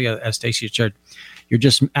level. So yeah, as Stacey shared,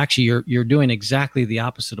 you're doing exactly the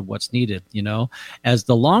opposite of what's needed. As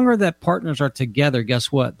the longer that partners are together,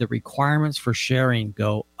 guess what? The requirements for sharing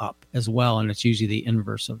go up as well, and it's usually the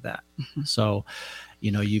inverse of that. Mm-hmm. So,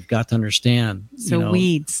 you've got to understand.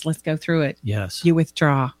 Weeds. Let's go through it. Yes. You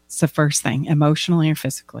withdraw. It's the first thing, emotionally or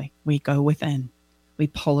physically. We go within. We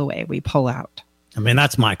pull away. We pull out. I mean,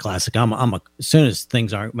 that's my classic. as soon as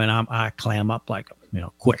things aren't, I clam up like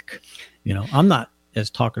quick. I'm not as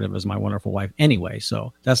talkative as my wonderful wife anyway,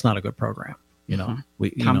 so that's not a good program.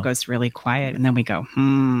 Tom goes really quiet, and then we go,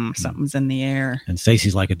 something's in the air. And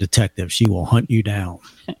Stacey's like a detective. She will hunt you down.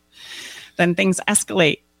 Then things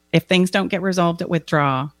escalate. If things don't get resolved at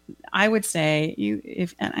withdraw, I would say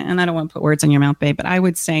and I don't want to put words in your mouth, babe, but I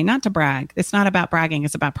would say, not to brag. It's not about bragging.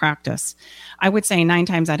 It's about practice. I would say 9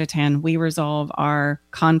 times out of 10, we resolve our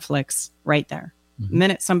conflicts right there. Mm-hmm. The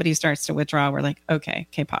minute somebody starts to withdraw, we're like, okay,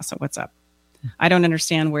 Paso, what's up? I don't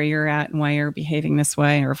understand where you're at and why you're behaving this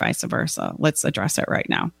way, or vice versa. Let's address it right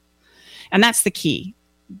now. And that's the key.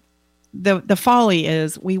 The folly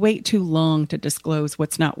is we wait too long to disclose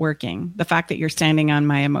what's not working. The fact that you're standing on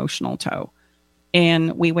my emotional toe.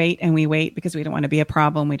 And we wait because we don't want to be a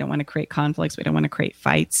problem. We don't want to create conflicts. We don't want to create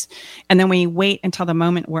fights. And then we wait until the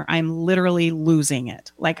moment where I'm literally losing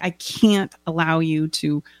it. Like, I can't allow you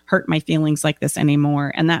to hurt my feelings like this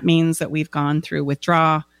anymore. And that means that we've gone through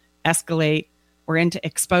withdraw, escalate, we're into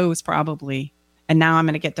expose probably. And now I'm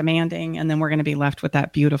going to get demanding. And then we're going to be left with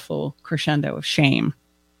that beautiful crescendo of shame.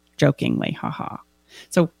 Jokingly, haha.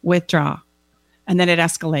 So withdraw, and then it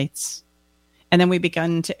escalates. And then we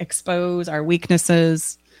begin to expose our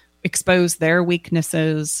weaknesses, expose their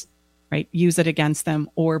weaknesses, right? Use it against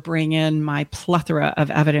them, or bring in my plethora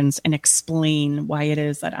of evidence and explain why it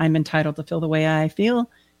is that I'm entitled to feel the way I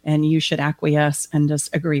feel, and you should acquiesce and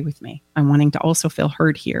just agree with me. I'm wanting to also feel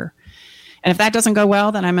heard here. And if that doesn't go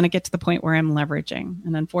well, then I'm going to get to the point where I'm leveraging.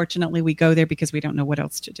 And unfortunately, we go there because we don't know what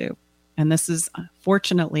else to do. And this is,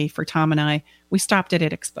 fortunately for Tom and I, we stopped it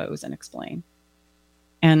at expose and explain.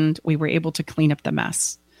 And we were able to clean up the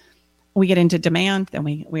mess. We get into demand, then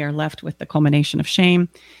we are left with the culmination of shame.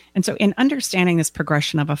 And so in understanding this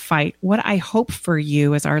progression of a fight, what I hope for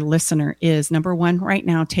you as our listener is, number one, right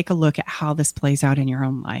now, take a look at how this plays out in your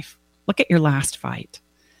own life. Look at your last fight.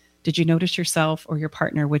 Did you notice yourself or your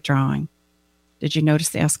partner withdrawing? Did you notice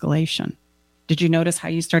the escalation? Did you notice how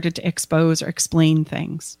you started to expose or explain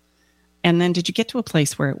things? And then did you get to a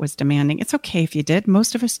place where it was demanding? It's okay if you did.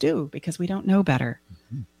 Most of us do, because we don't know better.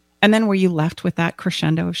 Mm-hmm. And then were you left with that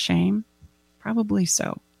crescendo of shame? Probably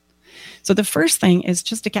so. So the first thing is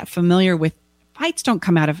just to get familiar with, fights don't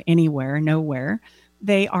come out of nowhere.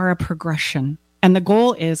 They are a progression. And the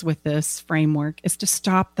goal is, with this framework, is to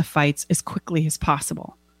stop the fights as quickly as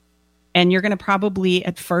possible. And you're going to probably,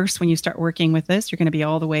 at first, when you start working with this, you're going to be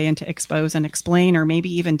all the way into expose and explain, or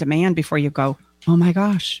maybe even demand, before you go, oh my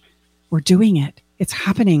gosh, we're doing it. It's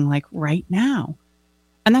happening like right now.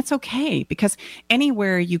 And that's okay, because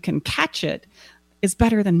anywhere you can catch it is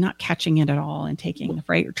better than not catching it at all and taking the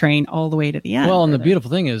freight train all the way to the end. Well, and the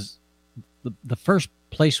beautiful thing is, the first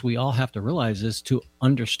place we all have to realize is to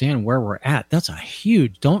understand where we're at. That's a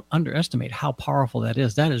huge, don't underestimate how powerful that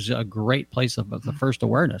is. That is a great place of the first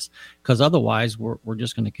awareness, because otherwise we're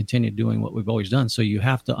just going to continue doing what we've always done. So you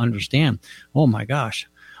have to understand, oh my gosh,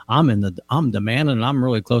 I'm demanding and I'm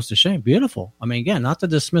really close to shame. Beautiful. I mean, again, not to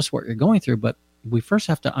dismiss what you're going through, but we first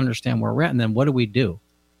have to understand where we're at. And then what do?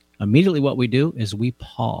 Immediately what we do is we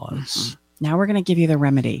pause. Mm-hmm. Now we're going to give you the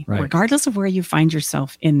remedy. Right. Regardless of where you find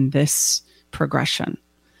yourself in this progression,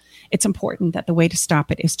 it's important that the way to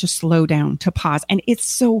stop it is to slow down, to pause. And it's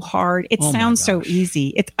so hard. It sounds so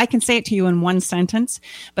easy. I can say it to you in one sentence,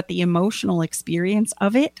 but the emotional experience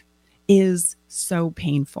of it is so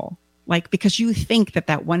painful. Like, because you think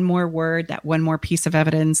that one more word, that one more piece of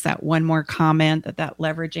evidence, that one more comment, that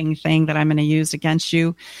leveraging thing that I'm going to use against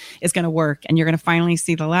you is going to work. And you're going to finally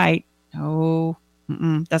see the light. No,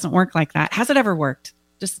 doesn't work like that. Has it ever worked?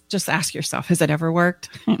 Just ask yourself, has it ever worked?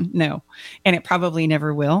 No. And it probably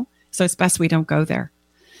never will. So it's best we don't go there.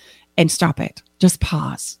 And stop it. Just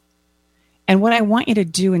pause. And what I want you to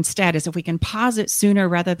do instead is, if we can pause it sooner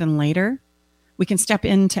rather than later, we can step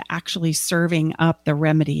into actually serving up the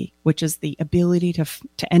remedy, which is the ability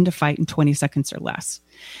to end a fight in 20 seconds or less.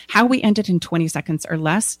 How we end it in 20 seconds or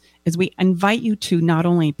less is we invite you to not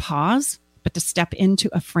only pause, but to step into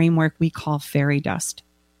a framework we call fairy dust.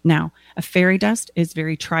 Now, a fairy dust is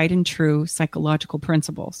very tried and true psychological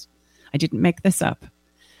principles. I didn't make this up.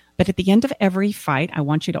 But at the end of every fight, I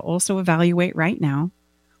want you to also evaluate right now,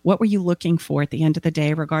 what were you looking for at the end of the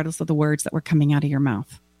day, regardless of the words that were coming out of your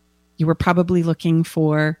mouth? You were probably looking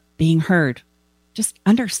for being heard. Just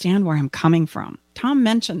understand where I'm coming from. Tom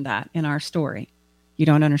mentioned that in our story. You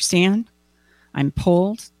don't understand? I'm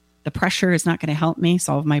pulled. The pressure is not going to help me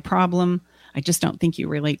solve my problem. I just don't think you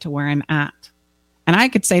relate to where I'm at. And I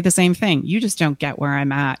could say the same thing. You just don't get where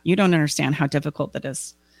I'm at. You don't understand how difficult it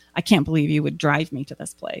is. I can't believe you would drive me to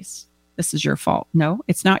this place. This is your fault. No,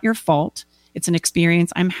 it's not your fault. It's an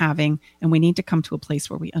experience I'm having, and we need to come to a place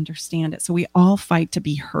where we understand it. So we all fight to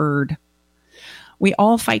be heard. We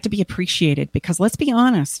all fight to be appreciated because let's be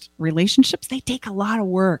honest, relationships, they take a lot of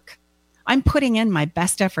work. I'm putting in my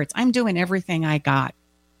best efforts. I'm doing everything I got,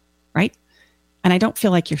 right? And I don't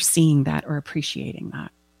feel like you're seeing that or appreciating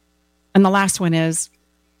that. And the last one is,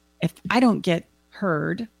 if I don't get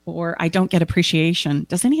heard or I don't get appreciation,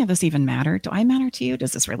 does any of this even matter? Do I matter to you?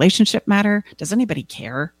 Does this relationship matter? Does anybody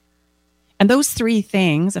care? And those three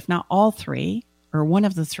things, if not all three, or one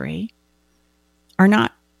of the three, are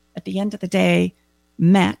not, at the end of the day,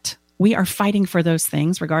 met. We are fighting for those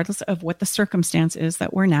things, regardless of what the circumstance is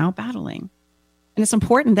that we're now battling. And it's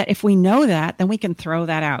important that if we know that, then we can throw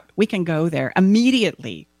that out. We can go there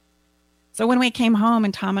immediately. So when we came home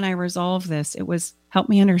and Tom and I resolved this, it was, help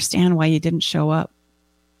me understand why you didn't show up.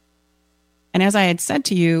 And as I had said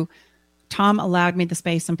to you, Tom allowed me the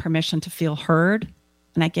space and permission to feel heard,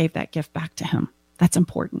 and I gave that gift back to him. That's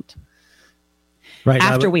important. Right.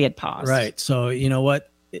 After we had paused. Right. So you know what?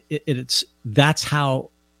 That's how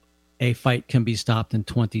a fight can be stopped in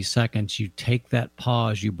 20 seconds. You take that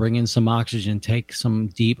pause, you bring in some oxygen, take some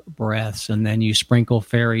deep breaths, and then you sprinkle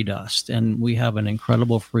fairy dust. And we have an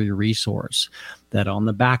incredible free resource that on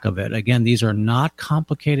the back of it, again, these are not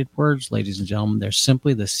complicated words, ladies and gentlemen. They're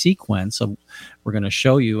simply the sequence of, we're going to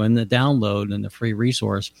show you in the download and the free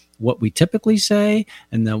resource, what we typically say,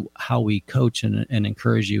 and then how we coach and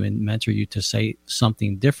encourage you and mentor you to say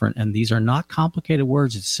something different. And these are not complicated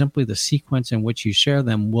words. It's simply the sequence in which you share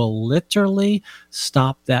them will literally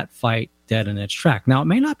stop that fight dead in its track. Now, it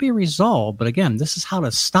may not be resolved, but again, this is how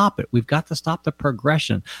to stop it. We've got to stop the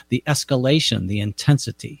progression, the escalation, the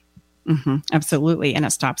intensity. Mm-hmm, absolutely. And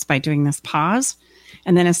it stops by doing this pause.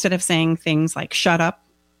 And then instead of saying things like, shut up,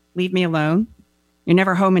 leave me alone, you're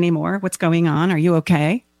never home anymore, what's going on? Are you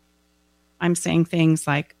okay? I'm saying things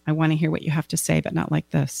like, I want to hear what you have to say, but not like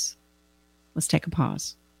this. Let's take a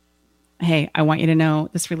pause. Hey, I want you to know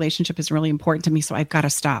this relationship is really important to me, so I've got to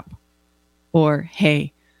stop. Or,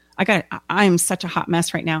 hey, I'm such a hot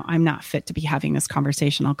mess right now. I'm not fit to be having this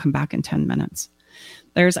conversation. I'll come back in 10 minutes.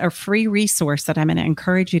 There's a free resource that I'm going to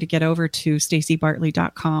encourage you to get over to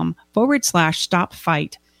stacybartley.com/stop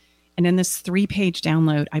fight. And in this 3-page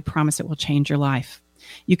download, I promise it will change your life.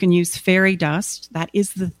 You can use fairy dust. That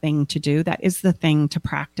is the thing to do. That is the thing to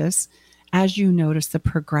practice as you notice the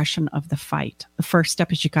progression of the fight. The first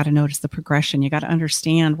step is you got to notice the progression. You got to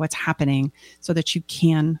understand what's happening so that you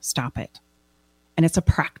can stop it. And it's a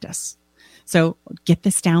practice. So get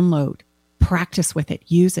this download. Practice with it,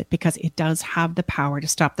 use it, because it does have the power to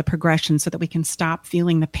stop the progression so that we can stop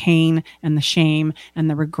feeling the pain and the shame and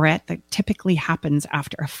the regret that typically happens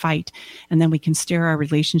after a fight. And then we can steer our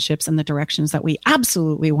relationships in the directions that we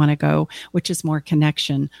absolutely want to go, which is more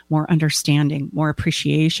connection, more understanding, more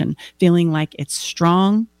appreciation, feeling like it's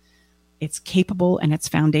strong, it's capable, and it's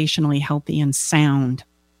foundationally healthy and sound.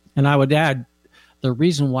 And I would add, the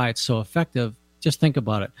reason why it's so effective, just think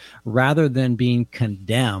about it. Rather than being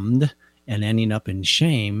condemned and ending up in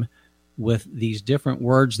shame, with these different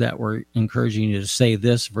words that we're encouraging you to say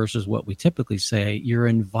this versus what we typically say, you're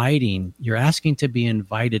asking to be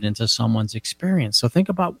invited into someone's experience. So think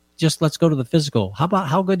about, just let's go to the physical.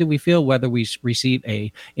 How good do we feel whether we receive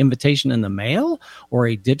a invitation in the mail or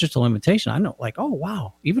a digital invitation? I know, like, oh,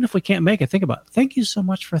 wow. Even if we can't make it, think about, thank you so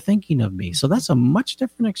much for thinking of me. So that's a much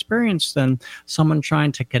different experience than someone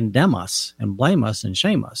trying to condemn us and blame us and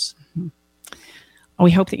shame us. Mm-hmm.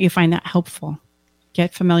 We hope that you find that helpful.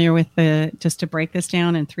 Get familiar with just to break this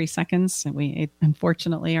down in 3 seconds.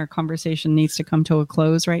 Unfortunately, our conversation needs to come to a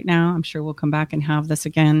close right now. I'm sure we'll come back and have this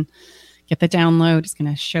again. Get the download. It's going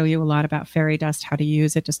to show you a lot about fairy dust, how to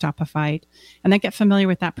use it to stop a fight. And then get familiar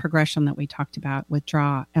with that progression that we talked about: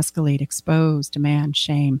 withdraw, escalate, expose, demand,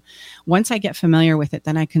 shame. Once I get familiar with it,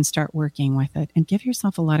 then I can start working with it and give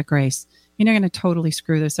yourself a lot of grace. you're not going to totally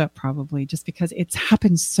screw this up probably just because it's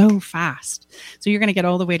happened so fast. So you're going to get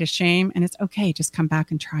all the way to shame, and it's okay. Just come back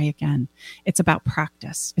and try again. It's about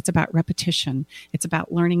practice. It's about repetition. It's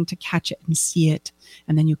about learning to catch it and see it.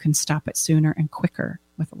 And then you can stop it sooner and quicker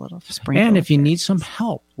with a little sprinkle. And if you need some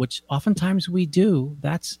help, which oftentimes we do,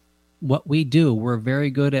 that's what we do. We're very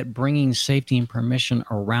good at bringing safety and permission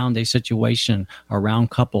around a situation, around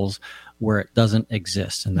couples where it doesn't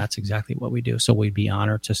exist. And that's exactly what we do. So we'd be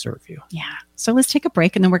honored to serve you. Yeah. So let's take a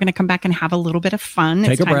break, and then we're going to come back and have a little bit of fun.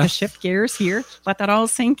 Take it's a time breath. to shift gears here. Let that all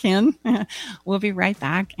sink in. We'll be right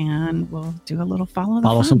back, and we'll do a little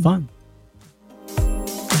follow some fun.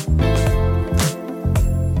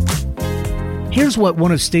 Here's what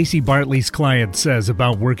one of Stacey Bartley's clients says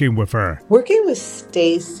about working with her. Working with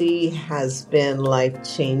Stacey has been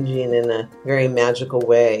life-changing in a very magical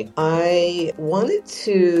way. I wanted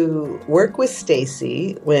to work with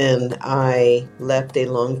Stacey when I left a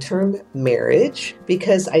long-term marriage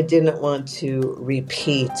because I didn't want to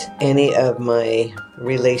repeat any of my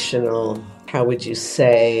relational, how would you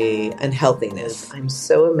say, unhealthiness. I'm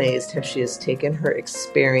so amazed how she has taken her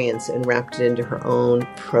experience and wrapped it into her own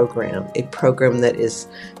program, a program that is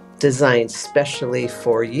designed specially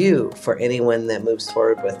for you, for anyone that moves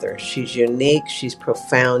forward with her. She's unique, she's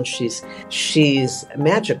profound, she's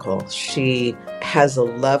magical. She has a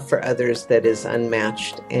love for others that is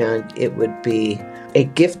unmatched, and it would be a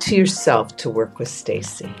gift to yourself to work with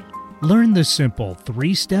Stacey. Learn the simple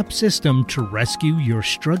 3-step system to rescue your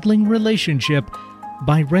struggling relationship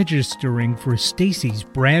by registering for Stacey's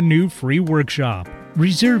brand new free workshop.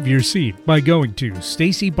 Reserve your seat by going to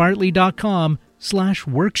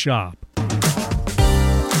staceybartley.com/workshop.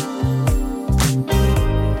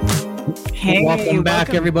 Hey, welcome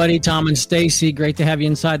back, everybody. Tom and Stacey, great to have you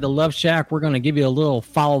inside the Love Shack. We're going to give you a little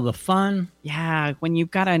follow the fun. Yeah, when you've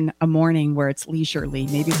got a morning where it's leisurely,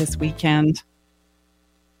 maybe this weekend,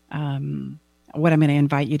 what I'm going to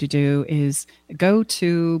invite you to do is go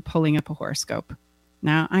to pulling up a horoscope.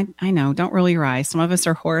 Now, I know, don't roll your eyes. Some of us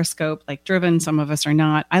are horoscope like driven. Some of us are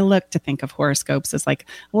not. I look to think of horoscopes as like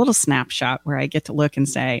a little snapshot where I get to look and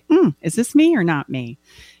say, is this me or not me?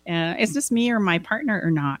 Is this me or my partner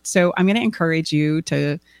or not? So I'm going to encourage you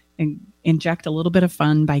to inject a little bit of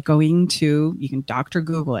fun by going to, you can Dr.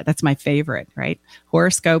 Google it. That's my favorite, right?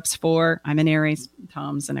 Horoscopes for, I'm an Aries,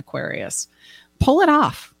 Tom's an Aquarius. Pull it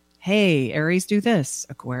off. Hey, Aries do this.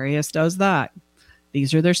 Aquarius does that.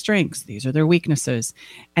 These are their strengths. These are their weaknesses.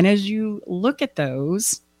 And as you look at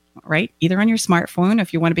those, right, either on your smartphone,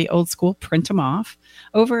 if you want to be old school, print them off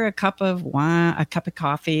over a cup of wine, a cup of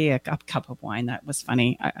coffee, a cup of wine. That was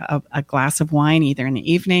funny. A glass of wine, either in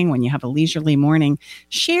the evening when you have a leisurely morning.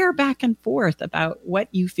 Share back and forth about what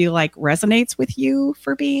you feel like resonates with you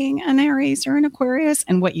for being an Aries or an Aquarius,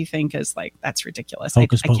 and what you think is like, that's ridiculous. I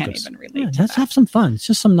can't even relate to let's that. have some fun. It's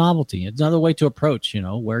just some novelty. It's another way to approach,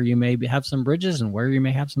 where you may have some bridges and where you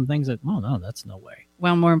may have some things that, oh, no, that's no way.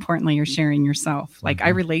 Well, more importantly, you're sharing yourself. Like, I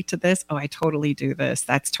relate to this. Oh, I totally do this.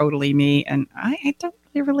 That's totally me. And I don't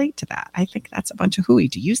really relate to that. I think that's a bunch of hooey.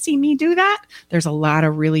 Do you see me do that? There's a lot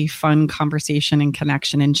of really fun conversation and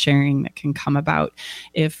connection and sharing that can come about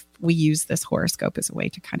if we use this horoscope as a way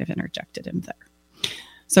to kind of interject it in there.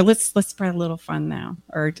 So let's spread a little fun now,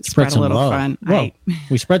 or spread a little love. fun. Well,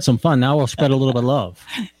 we spread some fun. Now we'll spread a little bit of love.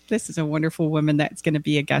 This is a wonderful woman that's going to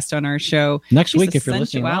be a guest on our show next She's week if you're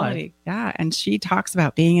listening live. Yeah, and she talks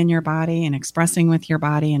about being in your body and expressing with your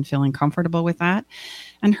body and feeling comfortable with that.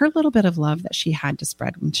 And her little bit of love that she had to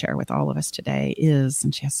spread and share with all of us today is,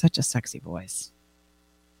 and she has such a sexy voice.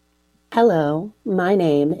 Hello, my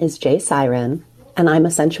name is Jay Siren, and I'm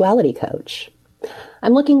a sensuality coach.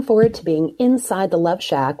 I'm looking forward to being inside the Love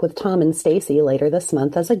Shack with Tom and Stacey later this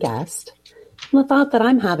month as a guest. And the thought that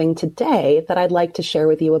I'm having today that I'd like to share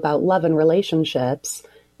with you about love and relationships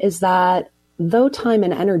is that though time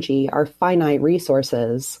and energy are finite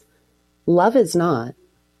resources, love is not.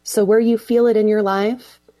 So where you feel it in your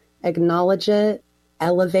life, acknowledge it,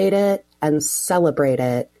 elevate it, and celebrate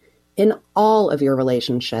it in all of your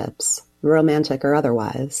relationships, romantic or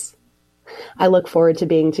otherwise. I look forward to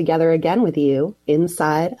being together again with you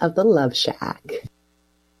inside of the Love Shack.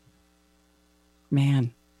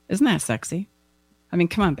 Man, isn't that sexy? I mean,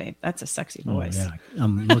 come on, babe. That's a sexy voice. Oh, yeah.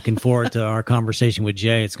 I'm looking forward to our conversation with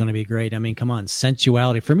Jay. It's going to be great. I mean, come on.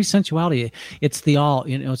 Sensuality. For me, sensuality, it's the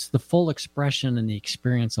it's the full expression and the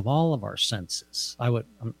experience of all of our senses. I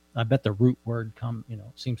bet the root word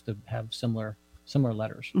seems to have similar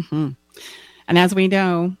letters. Mm-hmm. And as we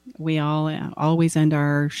know, we all always end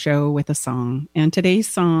our show with a song. And today's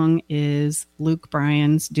song is Luke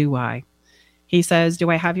Bryan's Do I. He says, do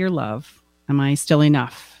I have your love? Am I still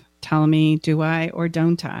enough? Tell me, do I or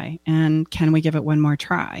don't I? And can we give it one more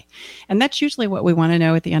try? And that's usually what we want to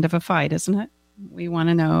know at the end of a fight, isn't it? We want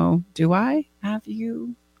to know, do I have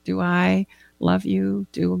you? Do I love you?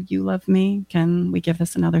 Do you love me? Can we give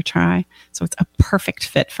this another try? So it's a perfect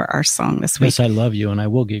fit for our song this week. Yes, I love you, and I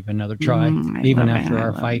will give you another try, even after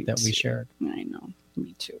our fight that we shared. I know.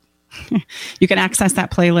 Me too. You can access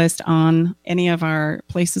that playlist on any of our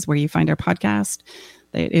places where you find our podcast.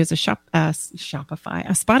 It is a Spotify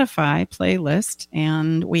playlist,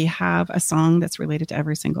 and we have a song that's related to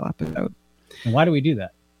every single episode. And why do we do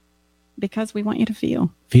that? Because we want you to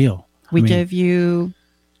feel. We give you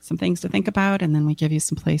some things to think about, and then we give you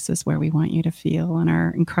some places where we want you to feel. And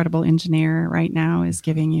our incredible engineer right now is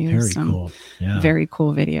giving you very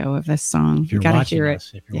cool video of this song. If you're watching hear it.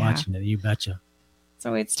 If you're watching it, you betcha.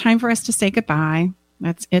 So it's time for us to say goodbye.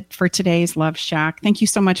 That's it for today's Love Shack. Thank you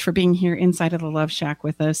so much for being here inside of the Love Shack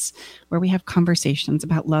with us, where we have conversations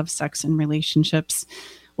about love, sex, and relationships.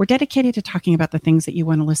 We're dedicated to talking about the things that you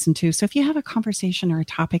want to listen to. So if you have a conversation or a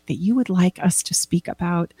topic that you would like us to speak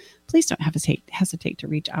about, please don't hesitate to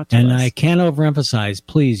reach out to us. And I can't overemphasize,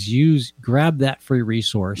 please grab that free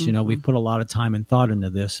resource. Mm-hmm. You know, we've put a lot of time and thought into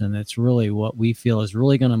this, and it's really what we feel is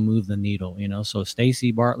really going to move the needle. You know, so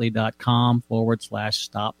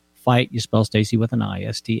stacybartley.com/stop fight. You spell Stacy with an I,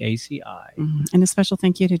 Staci. And a special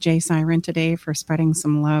thank you to Jay Siren today for spreading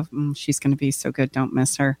some love. She's going to be so good. Don't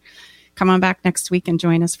miss her. Come on back next week and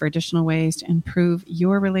join us for additional ways to improve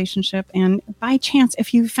your relationship. And by chance,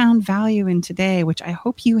 if you found value in today, which I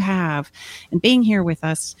hope you have, and being here with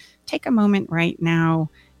us, take a moment right now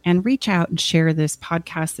and reach out and share this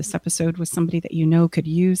podcast, this episode, with somebody that you know could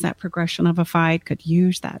use that progression of a fight, could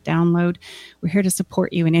use that download. We're here to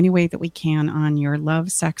support you in any way that we can on your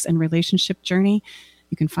love, sex, and relationship journey.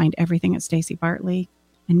 You can find everything at Stacy Bartley.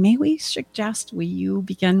 And may we suggest you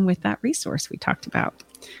begin with that resource we talked about.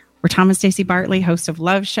 We're Tom and Stacy Bartley, hosts of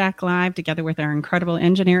Love Shack Live, together with our incredible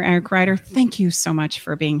engineer, Eric Ryder. Thank you so much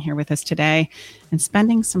for being here with us today and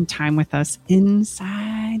spending some time with us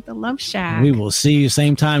inside the Love Shack. We will see you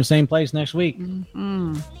same time, same place next week.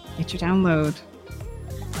 Mm-hmm. Get your download.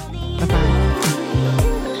 Bye-bye.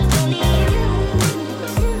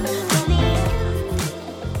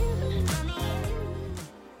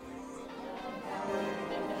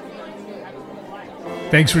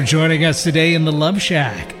 Thanks for joining us today in the Love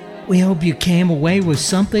Shack. We hope you came away with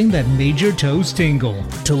something that made your toes tingle.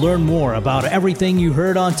 To learn more about everything you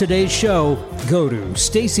heard on today's show, go to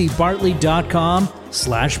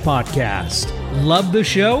stacybartley.com/podcast. Love the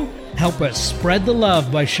show? Help us spread the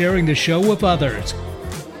love by sharing the show with others.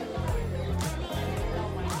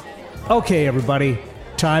 Okay, everybody,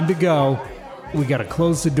 time to go. We gotta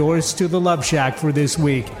close the doors to the Love Shack for this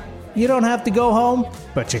week. You don't have to go home,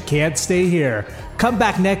 but you can't stay here. Come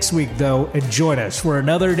back next week, though, and join us for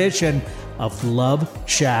another edition of Love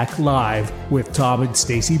Shack Live with Tom and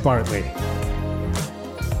Stacy Bartley.